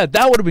 No, yeah,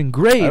 that would have been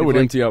great. I would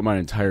Like, empty out my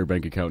entire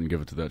bank account and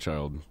give it to that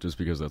child just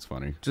because that's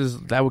funny. just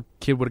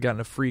kid would have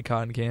gotten a free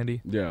cotton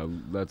candy. Yeah,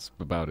 that's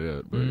about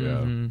it. But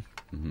yeah. Mhm.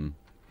 Hmm.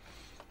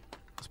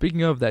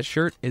 Speaking of, that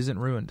shirt isn't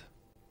ruined.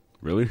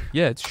 Really?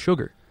 Yeah, it's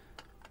sugar.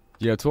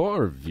 Yeah, to all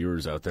our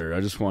viewers out there,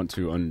 I just want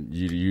to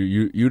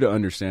you to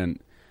understand.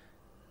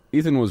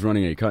 Ethan was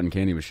running a cotton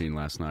candy machine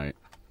last night,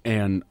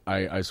 and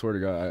I swear to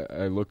God,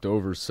 I looked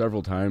over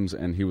several times,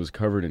 and he was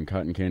covered in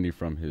cotton candy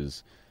from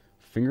his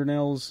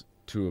fingernails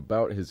to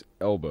about his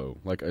elbow,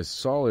 like a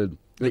solid.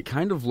 It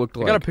kind of looked I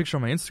like. got a picture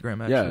on my Instagram,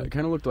 actually. Yeah, it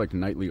kind of looked like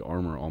knightly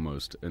armor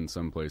almost in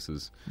some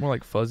places. More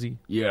like fuzzy.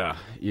 Yeah,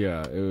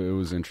 it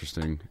was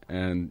interesting.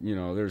 And, you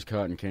know, there's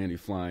cotton candy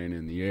flying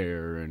in the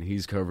air, and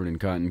he's covered in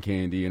cotton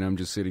candy, and I'm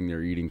just sitting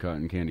there eating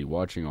cotton candy,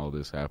 watching all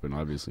this happen.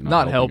 Obviously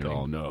not helping at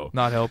all, no.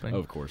 Not helping.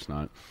 Of course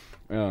not.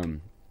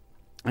 And,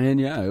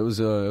 yeah, it was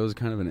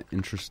kind of an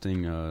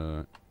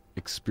interesting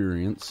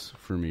experience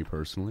for me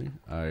personally.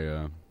 It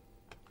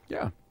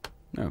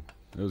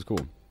was cool.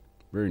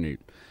 Very neat.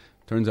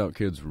 Turns out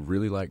kids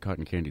really like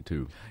cotton candy,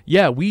 too.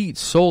 Yeah, we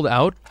sold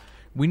out.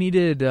 We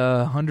needed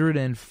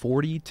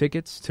 140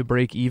 tickets to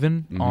break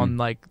even on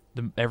like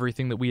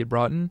everything that we had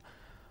brought in.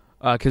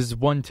 Because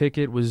one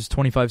ticket was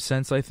 25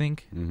 cents, I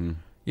think. Mm-hmm.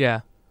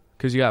 Yeah,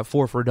 because you got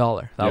 4 for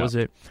 $1. That Yeah. was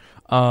it.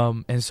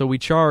 And so we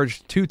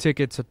charged 2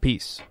 tickets a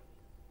piece.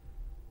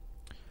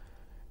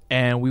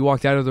 And we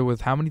walked out of there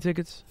with how many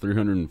tickets?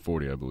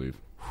 340, I believe.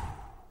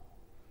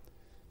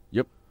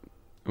 Yep.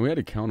 And we had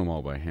to count them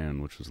all by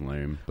hand, which was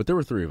lame. But there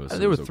were 3 of us. There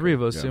were It was 3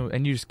 okay. of us, Yeah.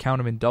 and you just count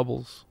them in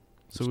doubles.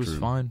 So It's it was true.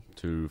 fine.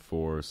 2,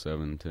 4,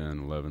 7, 10,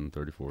 11,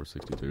 34,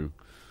 62.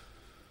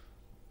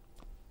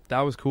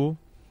 That was cool.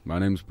 My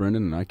name's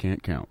Brendan, and I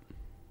can't count.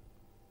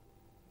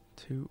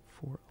 2,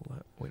 4,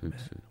 11. Wait a Oops.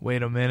 minute.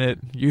 Wait a minute.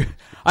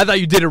 I thought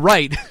you did it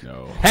right.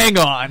 No. Hang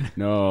on.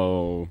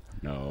 No.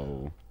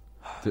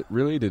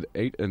 Really? Did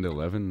 8 and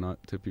 11 not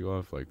tip you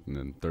off? Like, and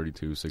then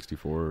 32,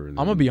 64? And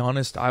I'm going to be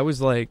honest. I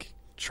was like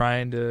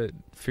trying to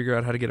figure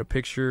out how to get a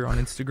picture on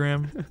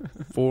Instagram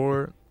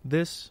for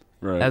this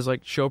right. as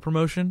like show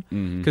promotion.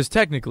 Mhm. Because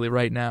technically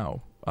right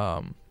now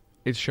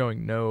it's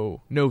showing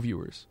no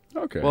viewers.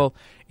 Okay. Well,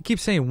 it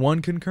keeps saying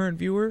 1 concurrent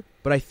viewer,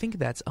 but I think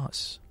that's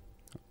us.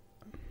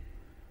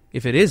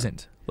 If it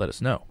isn't, let us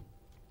know.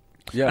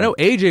 yeah. I know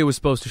AJ was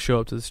supposed to show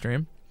up to the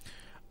stream.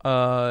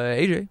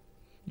 AJ,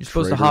 you're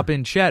supposed to Traitor. hop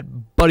in chat,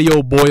 buddy,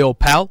 old boy, old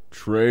pal.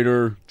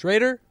 Traitor.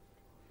 Trader?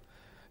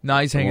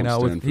 Nah, he's I hanging won't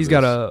out with. stand for He's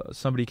got this.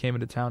 somebody came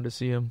into town to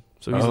see him,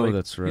 so he's Oh,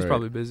 that's He's right.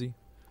 probably busy.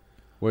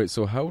 Wait,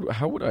 so how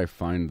would I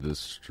find this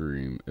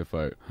stream if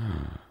I...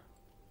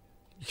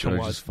 Should Come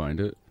I on. just find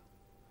it?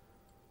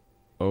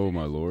 Oh,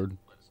 my Lord.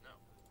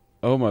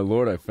 Oh, my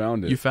Lord, I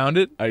found it. You found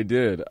it? I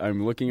did.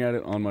 I'm looking at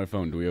it on my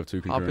phone. Do we have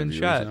 2 concurrent in viewers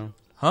chat. now?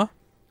 Huh?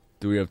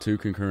 Do we have 2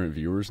 concurrent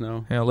viewers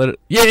now? Yeah, let it.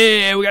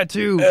 Yeah, we got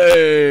 2.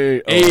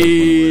 Hey! Oh,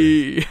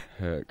 Hey,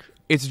 heck.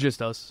 it's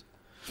just us.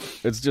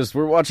 It's just,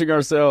 we're watching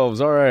ourselves.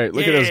 All right,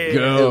 look at us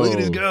go. Look at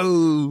us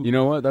go. You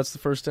know what? That's the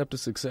first step to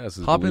success,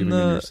 is Hop in believing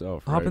in the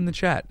yourself, hop right? in the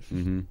chat.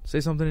 Mm-hmm.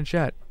 Say something in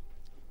chat.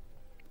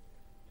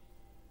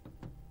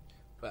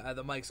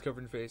 The mic's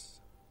covered in face.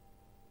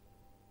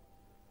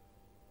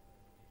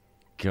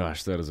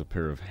 Gosh, that is a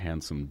pair of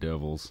handsome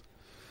devils.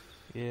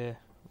 Yeah,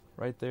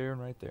 right there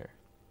and right there.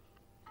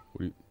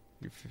 We-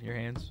 Your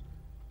hands.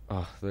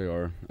 Oh, they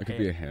are. I could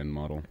be a hand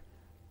model.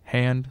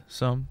 Hand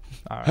some.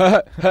 All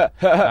right. All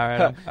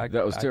right.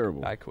 That was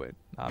terrible. I quit.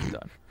 I'm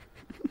done.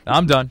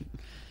 I'm done.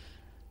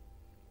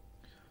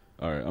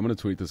 All right, I'm going to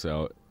tweet this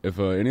out. If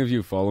any of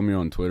you follow me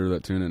on Twitter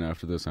that tune in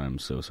after this, I'm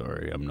so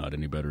sorry. I'm not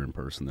any better in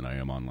person than I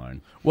am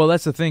online. Well,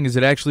 that's the thing, is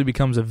it actually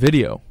becomes a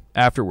video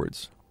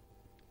afterwards.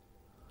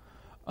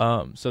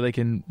 So they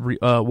can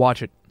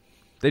watch it.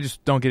 They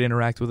just don't get to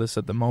interact with us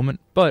at the moment.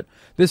 But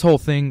this whole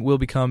thing will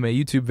become a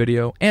YouTube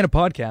video and a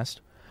podcast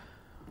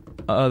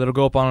that'll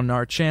go up on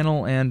our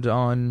channel and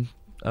on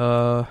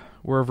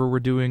wherever we're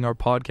doing our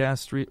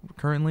podcast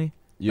currently.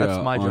 Yeah,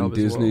 That's my on job as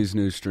Disney's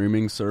new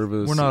streaming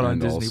service. We're not on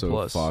and Disney also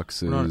Plus.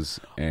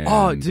 Fox's and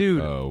Oh,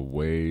 dude.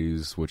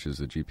 Waze, which is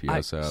a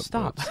GPS app.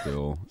 Stop. But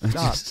still.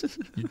 Stop.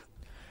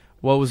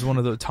 What was one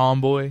of the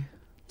Tomboy?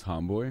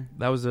 Tomboy?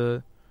 That was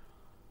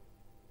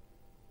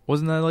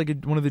wasn't that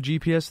like one of the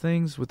GPS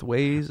things with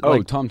Waze? Oh,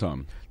 like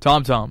TomTom.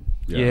 TomTom.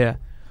 Yeah. Yeah.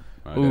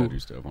 My Ooh. dad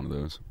used to have one of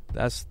those.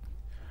 That's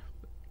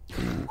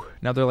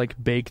now they're like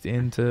baked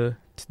into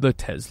The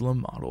Tesla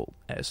Model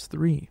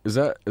S3. Is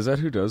that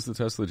who does the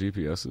Tesla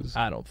GPSs?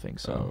 I don't think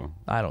so. Oh.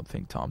 I don't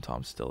think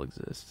TomTom still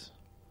exists.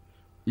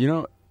 You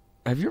know,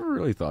 have you ever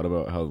really thought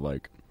about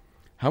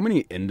how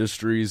many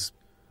industries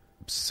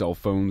cell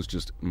phones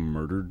just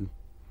murdered?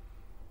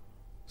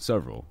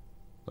 Several.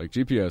 Like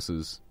GPS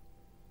is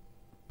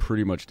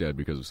pretty much dead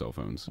because of cell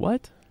phones.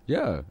 What?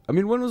 Yeah. I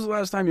mean, when was the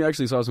last time you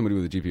actually saw somebody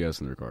with a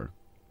GPS in their car?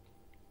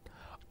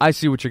 I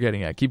see what you're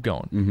getting at. Keep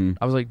going. Mm-hmm.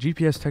 I was like,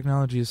 GPS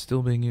technology is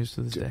still being used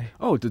to this day.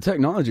 Oh, the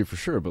technology for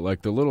sure, but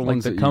like the little Like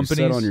ones the that companies?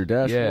 you set on your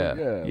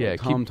dashboard. Yeah.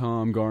 Like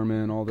TomTom,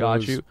 Garmin, all those.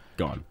 Got you.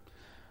 Gone.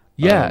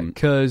 Yeah,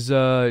 because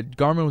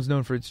Garmin was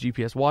known for its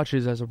GPS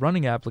watches as a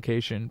running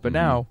application, but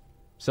now,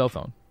 cell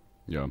phone.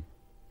 Yeah.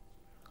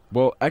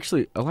 Well,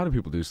 actually, a lot of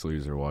people do still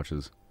use their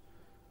watches.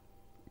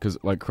 Because,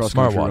 like,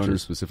 cross-country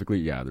runners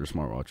specifically, they're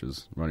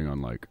smartwatches running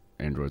on, like,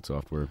 Android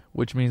software.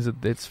 Which means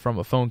that it's from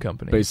a phone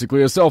company.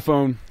 Basically a cell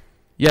phone.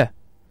 Yeah.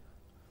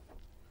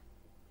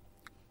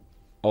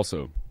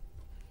 Also,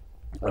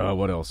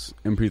 what else?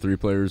 MP3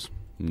 players.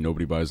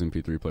 Nobody buys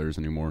MP3 players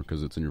anymore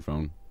because it's in your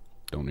phone.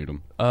 Don't need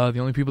them. The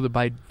only people that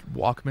buy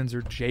Walkmans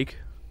are Jake.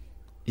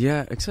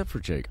 Yeah, except for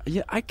Jake.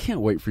 Yeah, I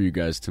can't wait for you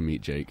guys to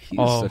meet Jake.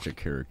 He is such a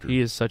character. He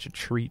is such a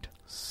treat.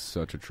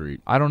 Such a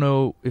treat. I don't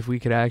know if we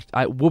could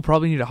we'll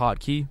probably need a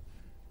hotkey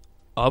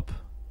up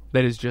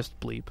that is just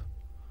bleep.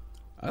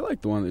 I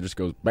like the one that just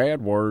goes,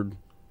 bad word.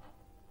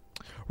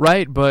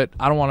 Right, but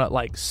I don't want to,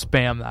 like,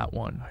 spam that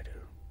one. I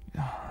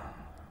do.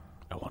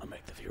 I want to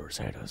make the viewers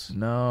hate us.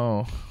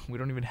 No, we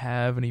don't even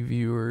have any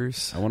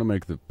viewers. I want to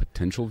make the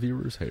potential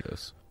viewers hate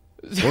us.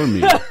 Or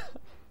me.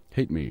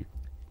 Hate me.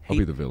 I'll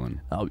be the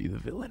villain. I'll be the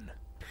villain.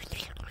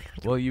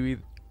 Well, you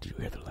either... Did you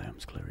hear the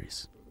lambs,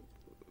 Clarice?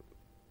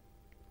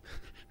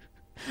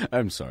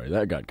 I'm sorry,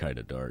 that got kind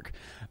of dark.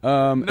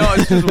 No,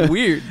 it's just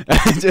weird.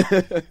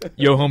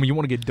 Yo, homie, you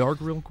want to get dark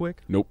real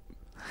quick? Nope.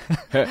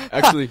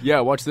 Actually,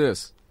 yeah, watch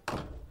this.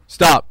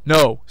 Stop.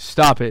 No,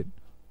 stop it.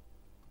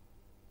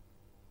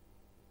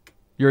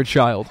 You're a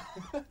child.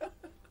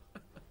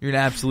 You're an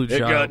absolute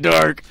child. It got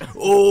dark.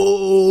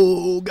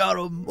 Oh, got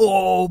him.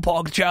 Oh,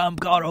 PogChamp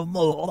got him.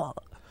 Oh.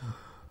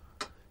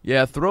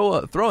 Yeah,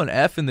 throw an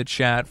F in the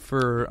chat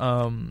for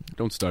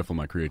Don't stifle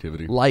my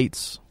creativity.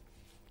 lights.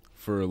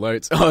 For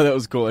lights. Oh, that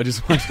was cool. I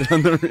just watched it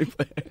on the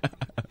replay.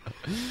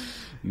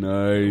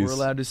 Nice. We're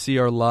allowed to see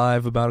our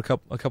live about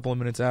a couple of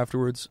minutes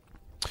afterwards.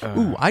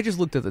 Ooh, I just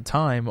looked at the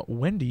time.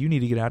 When do you need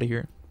to get out of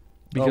here?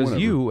 Because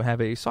you have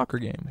a soccer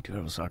game. I do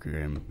have a soccer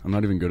game. I'm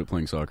not even good at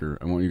playing soccer.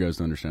 I want you guys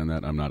to understand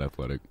that. I'm not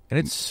athletic. And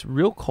it's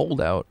real cold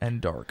out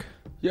and dark.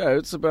 Yeah,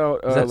 it's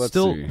about, let's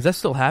see. Is that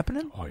still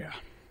happening? Oh, yeah.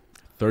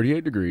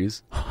 38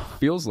 degrees.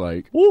 Feels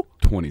like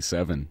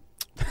 27.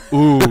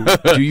 Ooh.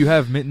 Do you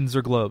have mittens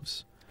or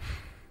gloves?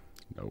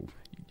 No.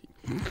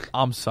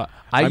 I'm sorry.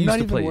 I'm not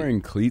even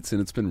wearing cleats,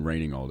 and it's been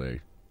raining all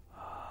day.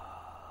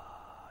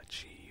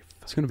 Chief.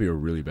 It's going to be a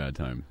really bad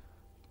time.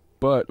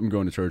 But I'm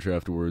going to church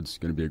afterwards. It's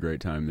going to be a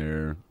great time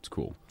there. It's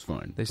cool. It's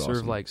fine. They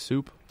serve, like,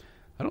 soup?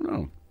 I don't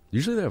know.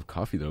 Usually they have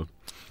coffee, though.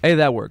 Hey,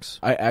 that works.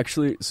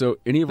 So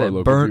any of our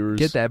local viewers...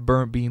 Get that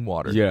burnt bean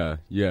water.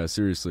 Yeah,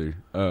 seriously.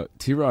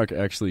 T-Rock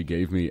actually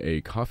gave me a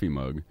coffee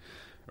mug,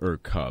 or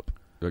cup.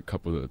 A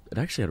cup with it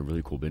actually had a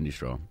really cool bendy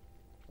straw.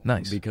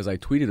 Nice. Because I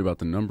tweeted about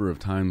the number of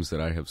times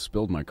that I have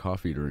spilled my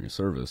coffee during a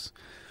service,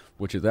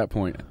 which at that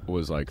point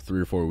was like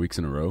 3 or 4 weeks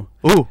in a row.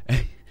 Ooh.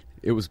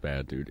 It was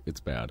bad, dude. It's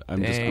bad.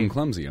 I'm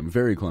clumsy. I'm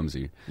very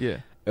clumsy. Yeah.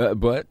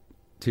 But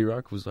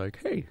T-Rock was like,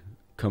 hey,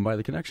 come by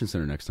the Connection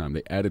Center next time.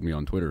 They added me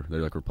on Twitter. They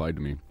like replied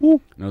to me.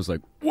 Woo. And I was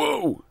like,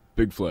 whoa,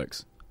 big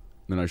flex.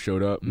 Then I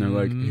showed up, and they're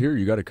like, here,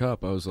 you got a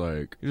cup. I was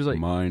like,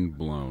 mind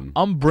blown.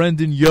 I'm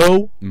Brendan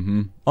Yo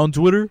on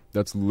Twitter.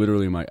 That's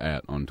literally my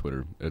 @ on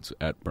Twitter. It's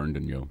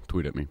 @Brendan Yo.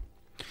 Tweet at me.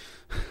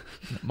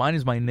 Mine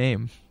is my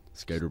name.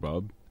 Skater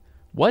Bob.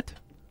 What?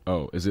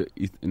 Oh, is it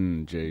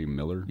Ethan J.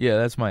 Miller? Yeah,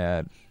 that's my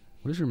ad.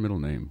 What is your middle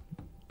name?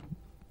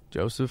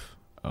 Joseph.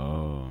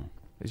 Oh.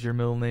 Is your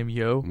middle name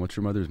Yo? What's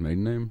your mother's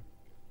maiden name?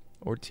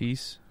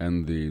 Ortiz.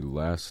 And the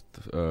last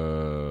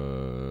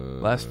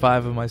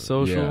 5 of my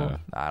social? Yeah.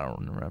 I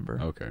don't remember.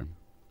 Okay.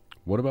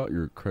 What about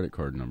your credit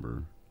card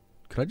number?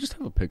 Could I just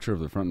have a picture of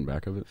the front and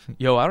back of it?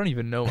 Yo, I don't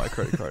even know my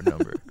credit card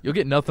number. You'll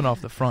get nothing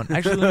off the front.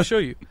 Actually, let me show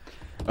you.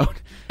 Oh,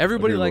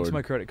 Everybody likes Lord.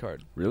 my credit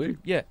card. Really?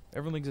 Yeah,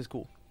 everyone thinks it's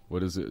cool.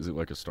 What is it? Is it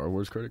like a Star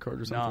Wars credit card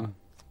or something? Nah.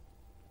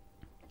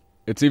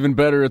 It's even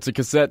better. It's a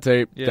cassette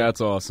tape. Yeah. That's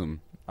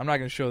awesome. I'm not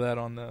going to show that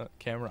on the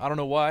camera. I don't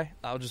know why.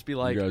 I'll just be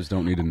like... You guys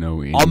don't need to know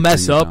anything. I'll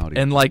mess up about it.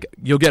 and, like,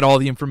 you'll get all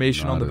the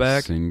information Not on the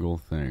back. a single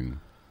thing.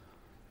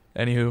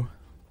 Anywho,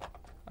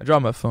 I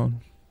dropped my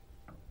phone.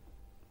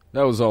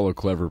 That was all a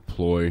clever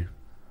ploy.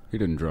 He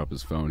didn't drop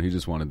his phone. He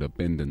just wanted to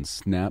bend and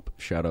snap.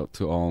 Shout out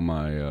to all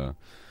my...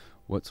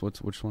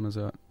 which one is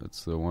that?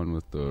 That's the one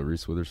with the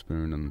Reese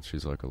Witherspoon, and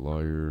she's like a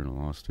lawyer and a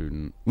law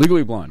student.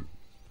 Legally Blonde.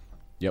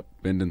 Yep,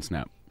 bend and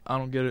snap. I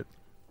don't get it.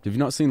 Have you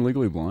not seen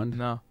Legally Blonde?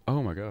 No.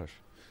 Oh my gosh.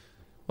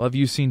 Well, have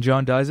you seen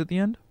John Dies at the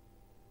end?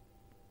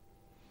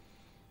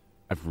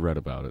 I've read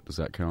about it. Does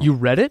that count? You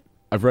read it?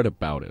 I've read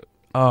about it.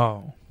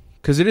 Oh.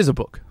 Because it is a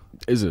book.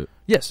 Is it?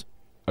 Yes.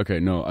 Okay,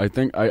 no, I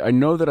think I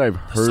know that I've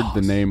heard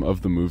the sauce. name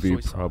of the movie, Soy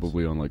sauce.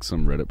 probably on like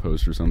some Reddit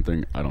post or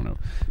something. I don't know.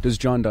 Does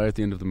John die at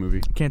the end of the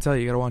movie? Can't tell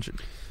you. You gotta watch it.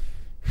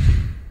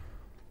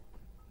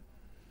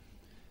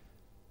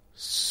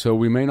 So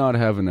we may not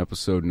have an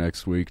episode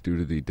next week due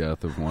to the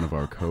death of one of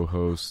our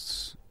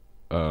co-hosts.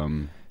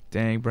 Dang,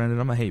 Brendan,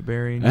 I'm gonna hate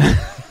burying you.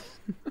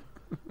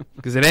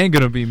 Because it ain't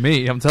gonna be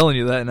me. I'm telling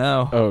you that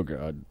now. Oh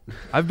God.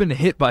 I've been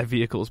hit by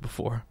vehicles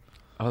before.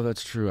 Oh,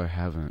 that's true. I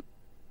haven't.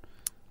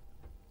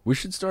 We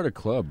should start a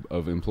club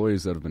of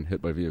employees that have been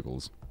hit by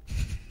vehicles.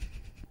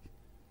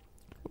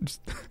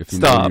 If you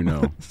Stop. know,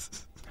 you know.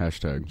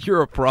 Hashtag.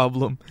 You're a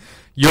problem.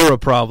 You're a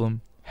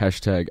problem.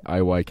 Hashtag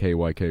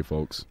IYKYK,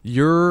 folks.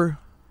 You're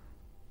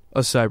a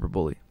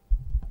cyberbully.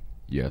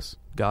 Yes.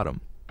 Got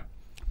him.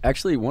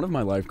 Actually, one of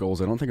my life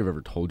goals, I don't think I've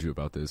ever told you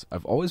about this.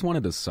 I've always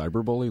wanted to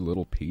cyberbully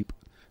Little Peep.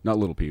 Not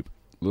Little Peep.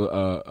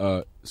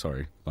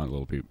 Sorry, not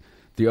Little Peep.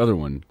 The other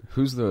one.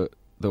 Who's the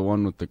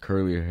one with the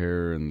curly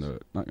hair and the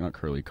not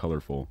curly,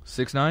 colorful?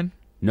 6ix9ine?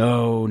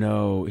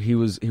 No. He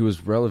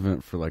was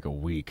relevant for like a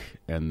week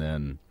and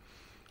then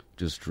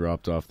just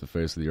dropped off the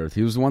face of the earth.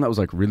 He was the one that was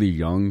like really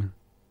young.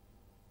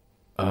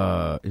 He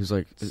was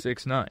like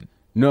 6ix9ine.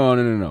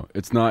 No.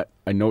 It's not.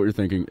 I know what you're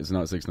thinking. It's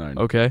not 6ix9ine.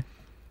 Okay.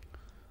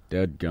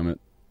 Dadgummit.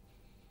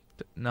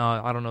 No,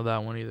 I don't know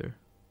that one either.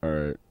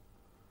 All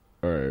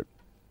right.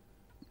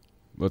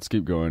 Let's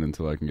keep going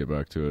until I can get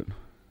back to it.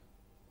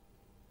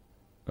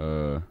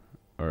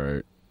 All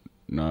right.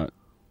 Not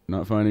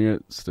finding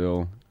it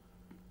still.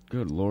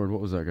 Good Lord,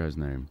 what was that guy's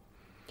name?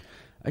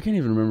 I can't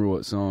even remember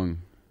what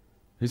song.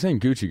 He's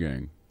saying Gucci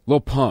Gang. Lil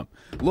Pump.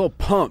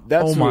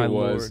 That's who it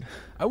was. Lord.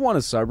 I want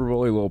to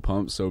cyberbully Lil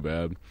Pump so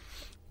bad.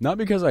 Not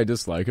because I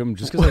dislike him,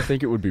 just because I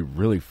think it would be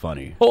really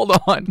funny. Hold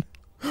on.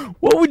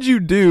 What would you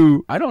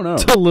do I don't know.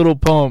 to Little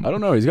Pump? I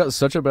don't know. He's got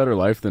such a better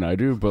life than I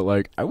do, but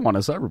like I want to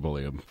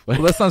cyberbully him. Like,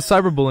 Well, that's not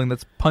cyberbullying.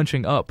 That's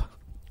punching up.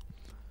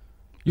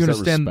 You is that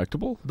understand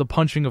respectable? the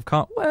punching of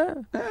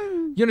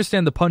you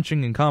understand the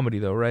punching in comedy,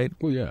 though, right?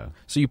 Well, yeah.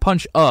 So you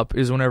punch up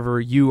is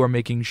whenever you are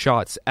making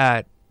shots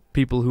at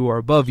people who are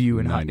above you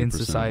in 90% of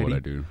society. what I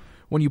do.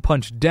 When you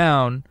punch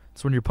down,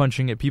 it's when you're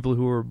punching at people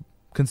who are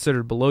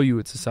considered below you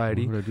in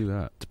society. Why would I do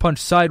that? To punch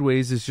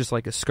sideways is just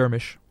like a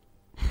skirmish.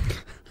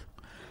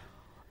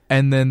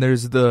 And then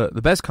there's the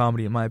best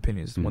comedy, in my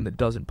opinion, is the one that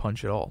doesn't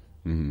punch at all.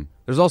 Mm-hmm.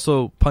 There's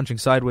also punching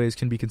sideways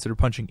can be considered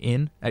punching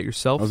in at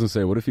yourself. I was gonna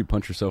say, what if you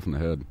punch yourself in the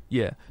head?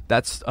 Yeah,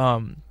 that's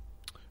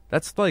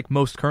like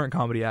most current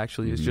comedy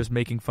actually, is just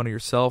making fun of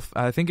yourself.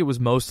 I think it was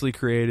mostly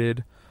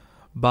created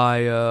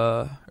by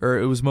or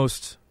it was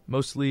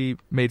mostly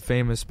made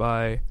famous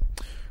by,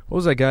 what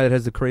was that guy that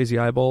has the crazy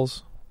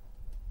eyeballs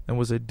and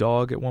was a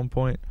dog at one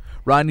point?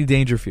 Rodney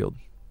Dangerfield.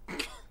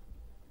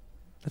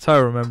 That's how I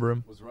remember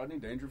him. Was Rodney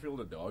Dangerfield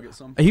a dog at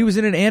some point? He was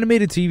in an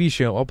animated TV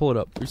show. I'll pull it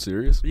up. Are you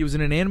serious? He was in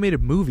an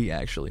animated movie,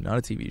 actually, not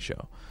a TV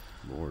show.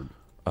 Lord.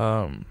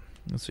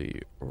 Let's see.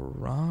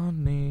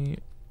 Rodney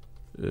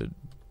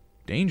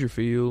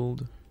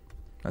Dangerfield.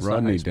 That's not how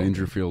Rodney you spell it.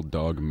 Dangerfield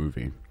dog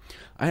movie.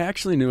 I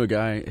actually knew a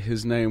guy.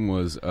 His name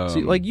was.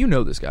 See, like, you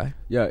know this guy.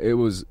 Yeah, it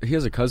was. He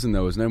has a cousin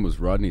though. His name was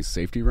Rodney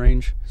Safety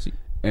Range, See,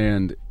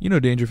 and you know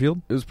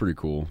Dangerfield. it was pretty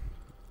cool.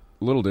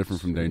 A little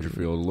different from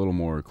Dangerfield. A little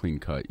more clean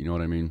cut. You know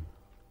what I mean?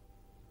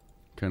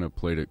 Kind of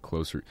played it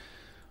closer.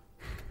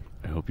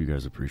 I hope you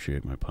guys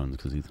appreciate my puns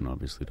because Ethan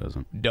obviously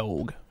doesn't.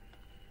 Dog.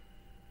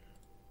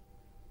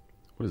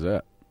 What is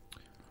that?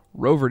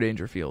 Rover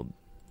Dangerfield.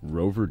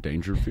 Rover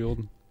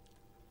Dangerfield?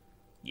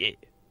 Yeah.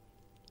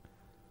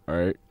 All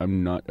right,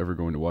 I'm not ever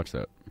going to watch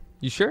that.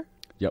 You sure?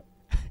 Yep.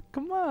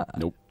 Come on.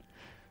 Nope.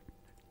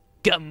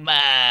 Come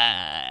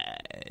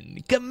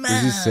on. Come on.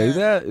 Does he say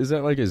that? Is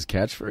that like his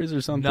catchphrase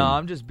or something? No,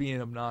 I'm just being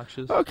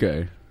obnoxious.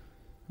 Okay.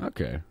 All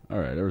right,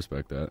 I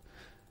respect that.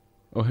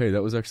 Oh, hey,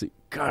 that was actually...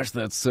 Gosh,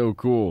 that's so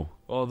cool.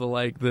 Oh,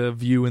 the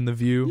view in the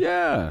view.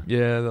 Yeah.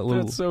 Yeah, that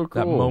little... That's so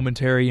That cool.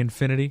 momentary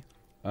infinity.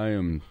 I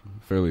am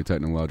fairly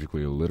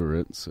technologically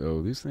illiterate,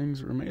 so these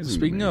things are amazing.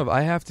 Speaking to me. of,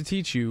 I have to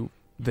teach you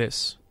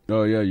this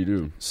Oh, yeah, you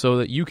do. so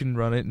that you can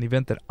run it in the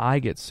event that I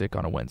get sick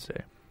on a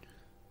Wednesday.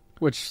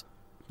 Which,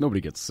 nobody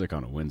gets sick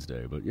on a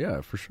Wednesday, but yeah,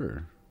 for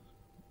sure.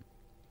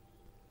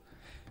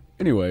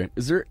 Anyway,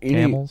 is there any...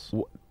 Camels?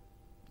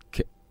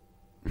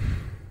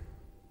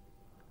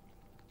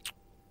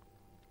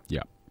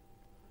 Yeah.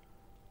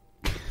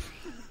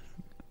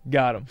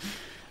 Got him.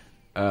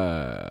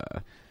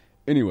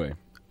 Anyway,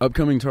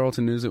 upcoming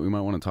Tarleton news that we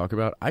might want to talk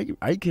about.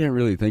 I can't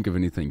really think of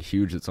anything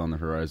huge that's on the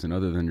horizon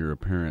other than your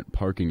apparent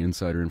parking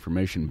insider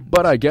information.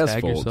 But I guess,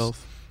 Tag folks,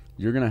 yourself.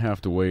 you're going to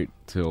have to wait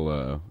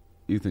till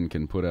Ethan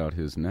can put out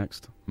his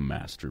next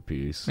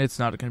masterpiece. It's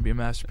not going to be a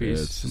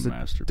masterpiece. It's just a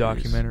masterpiece.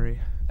 Documentary.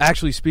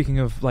 Actually, speaking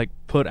of like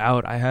put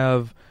out, I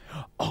have.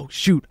 Oh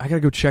shoot! I gotta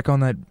go check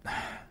on that.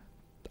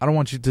 I don't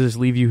want you to just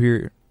leave you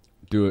here.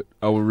 Do it.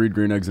 I will read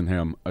Green Eggs and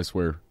Ham, I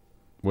swear.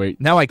 Wait.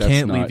 Now I that's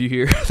can't not- leave you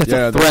here. That's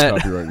yeah, a threat.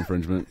 that's copyright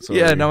infringement. Sorry.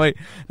 Yeah, now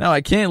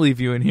I can't leave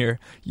you in here.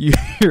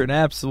 You're an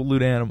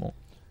absolute animal.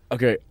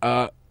 Okay,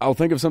 I'll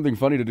think of something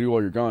funny to do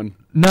while you're gone.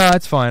 No,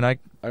 it's fine. I'll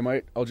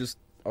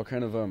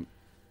kind of,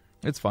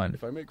 It's fine.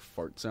 if I make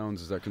fart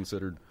sounds, is that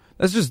considered?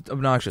 That's just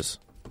obnoxious.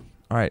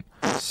 All right.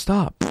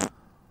 Stop.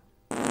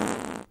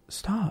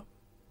 Stop.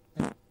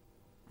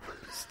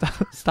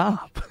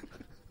 Stop.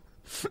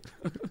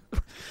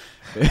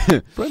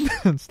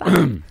 Brendan,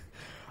 stop.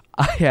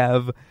 I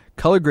have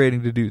color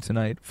grading to do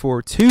tonight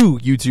for 2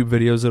 YouTube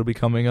videos that'll be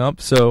coming up.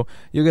 So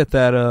you'll get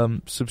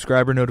that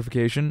subscriber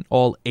notification,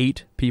 all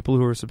 8 people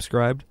who are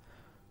subscribed.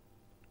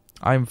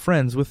 I'm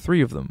friends with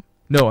 3 of them.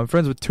 No, I'm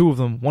friends with 2 of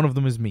them. One of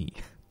them is me.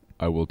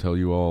 I will tell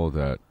you all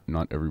that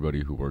not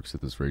everybody who works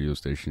at this radio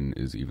station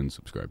is even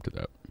subscribed to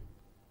that.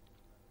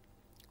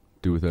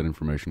 Do with that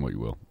information what you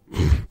will.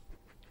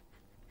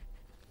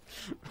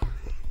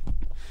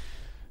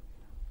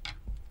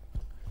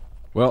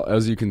 Well,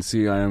 as you can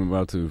see, I am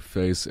about to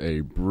face a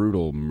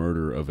brutal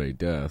murder of a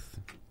death.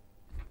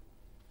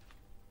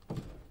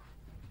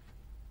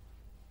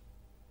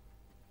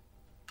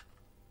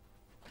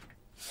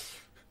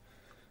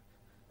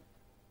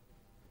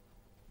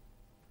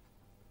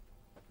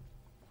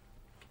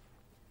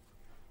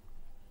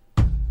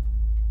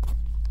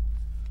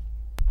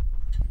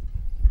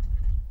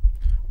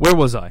 Where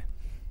was I?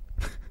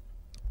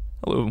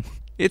 Hello.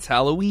 It's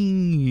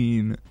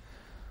Halloween.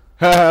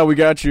 Ha! We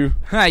got you.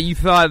 Ha, you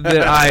thought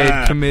that I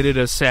had committed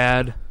a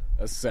sad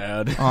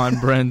on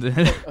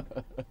Brendan.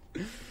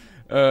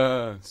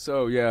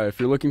 So yeah, if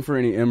you're looking for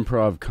any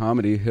improv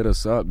comedy, hit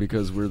us up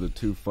because we're the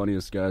 2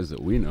 funniest guys that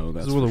we know.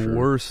 That's We're the sure.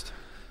 worst.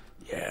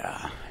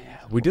 Yeah.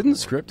 We didn't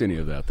script any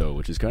of that though,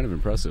 which is kind of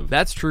impressive.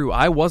 That's true.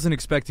 I wasn't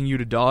expecting you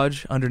to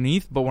dodge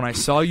underneath, but when I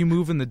saw you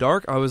move in the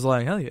dark, I was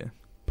like, hell yeah.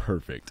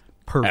 Perfect.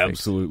 Perfect.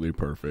 Absolutely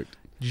perfect.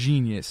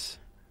 Genius.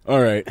 All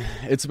right,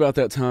 it's about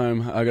that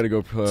time. I gotta go.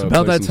 It's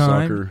about play that some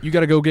time. Soccer. You got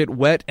to go get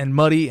wet and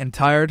muddy and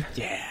tired,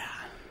 Yeah,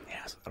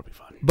 so that'll be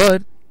fun.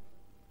 but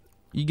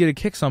you get to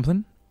kick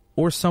something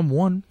or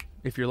someone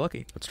if you're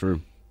lucky. That's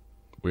true.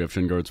 We have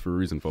shin guards for a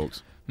reason,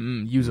 folks.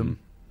 Use them.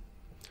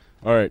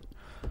 All right,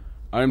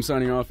 I am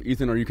signing off.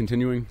 Ethan, are you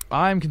continuing?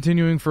 I'm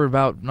continuing for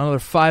about another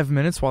 5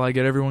 minutes while I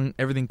get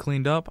everything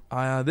cleaned up.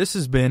 This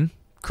has been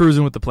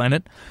Cruising with the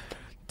Planet,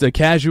 the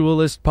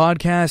Casualist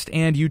podcast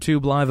and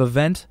YouTube live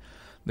event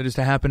that is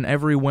to happen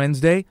every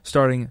Wednesday,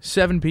 starting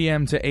 7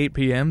 p.m. to 8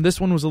 p.m. This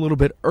one was a little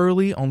bit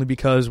early, only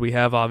because we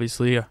have,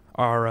 obviously,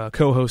 our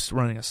co-host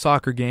running a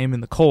soccer game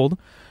in the cold.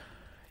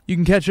 You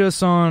can catch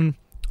us on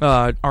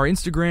our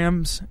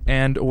Instagrams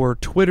and or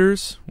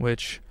Twitters,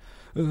 which,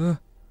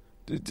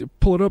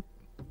 pull it up,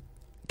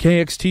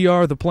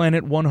 KXTR The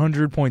Planet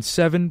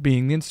 100.7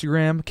 being the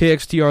Instagram,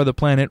 KXTR The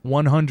Planet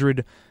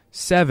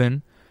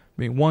 107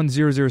 being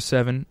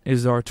 1007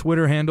 is our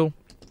Twitter handle.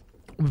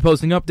 We'll be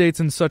posting updates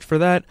and such for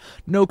that.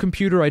 No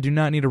computer, I do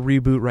not need a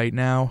reboot right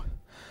now.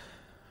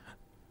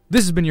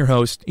 This has been your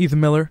host, Ethan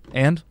Miller,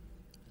 and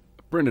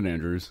Brendan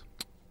Andrews.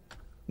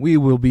 we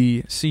will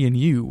be seeing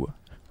you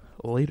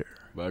later.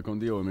 Bye con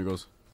Dio, amigos.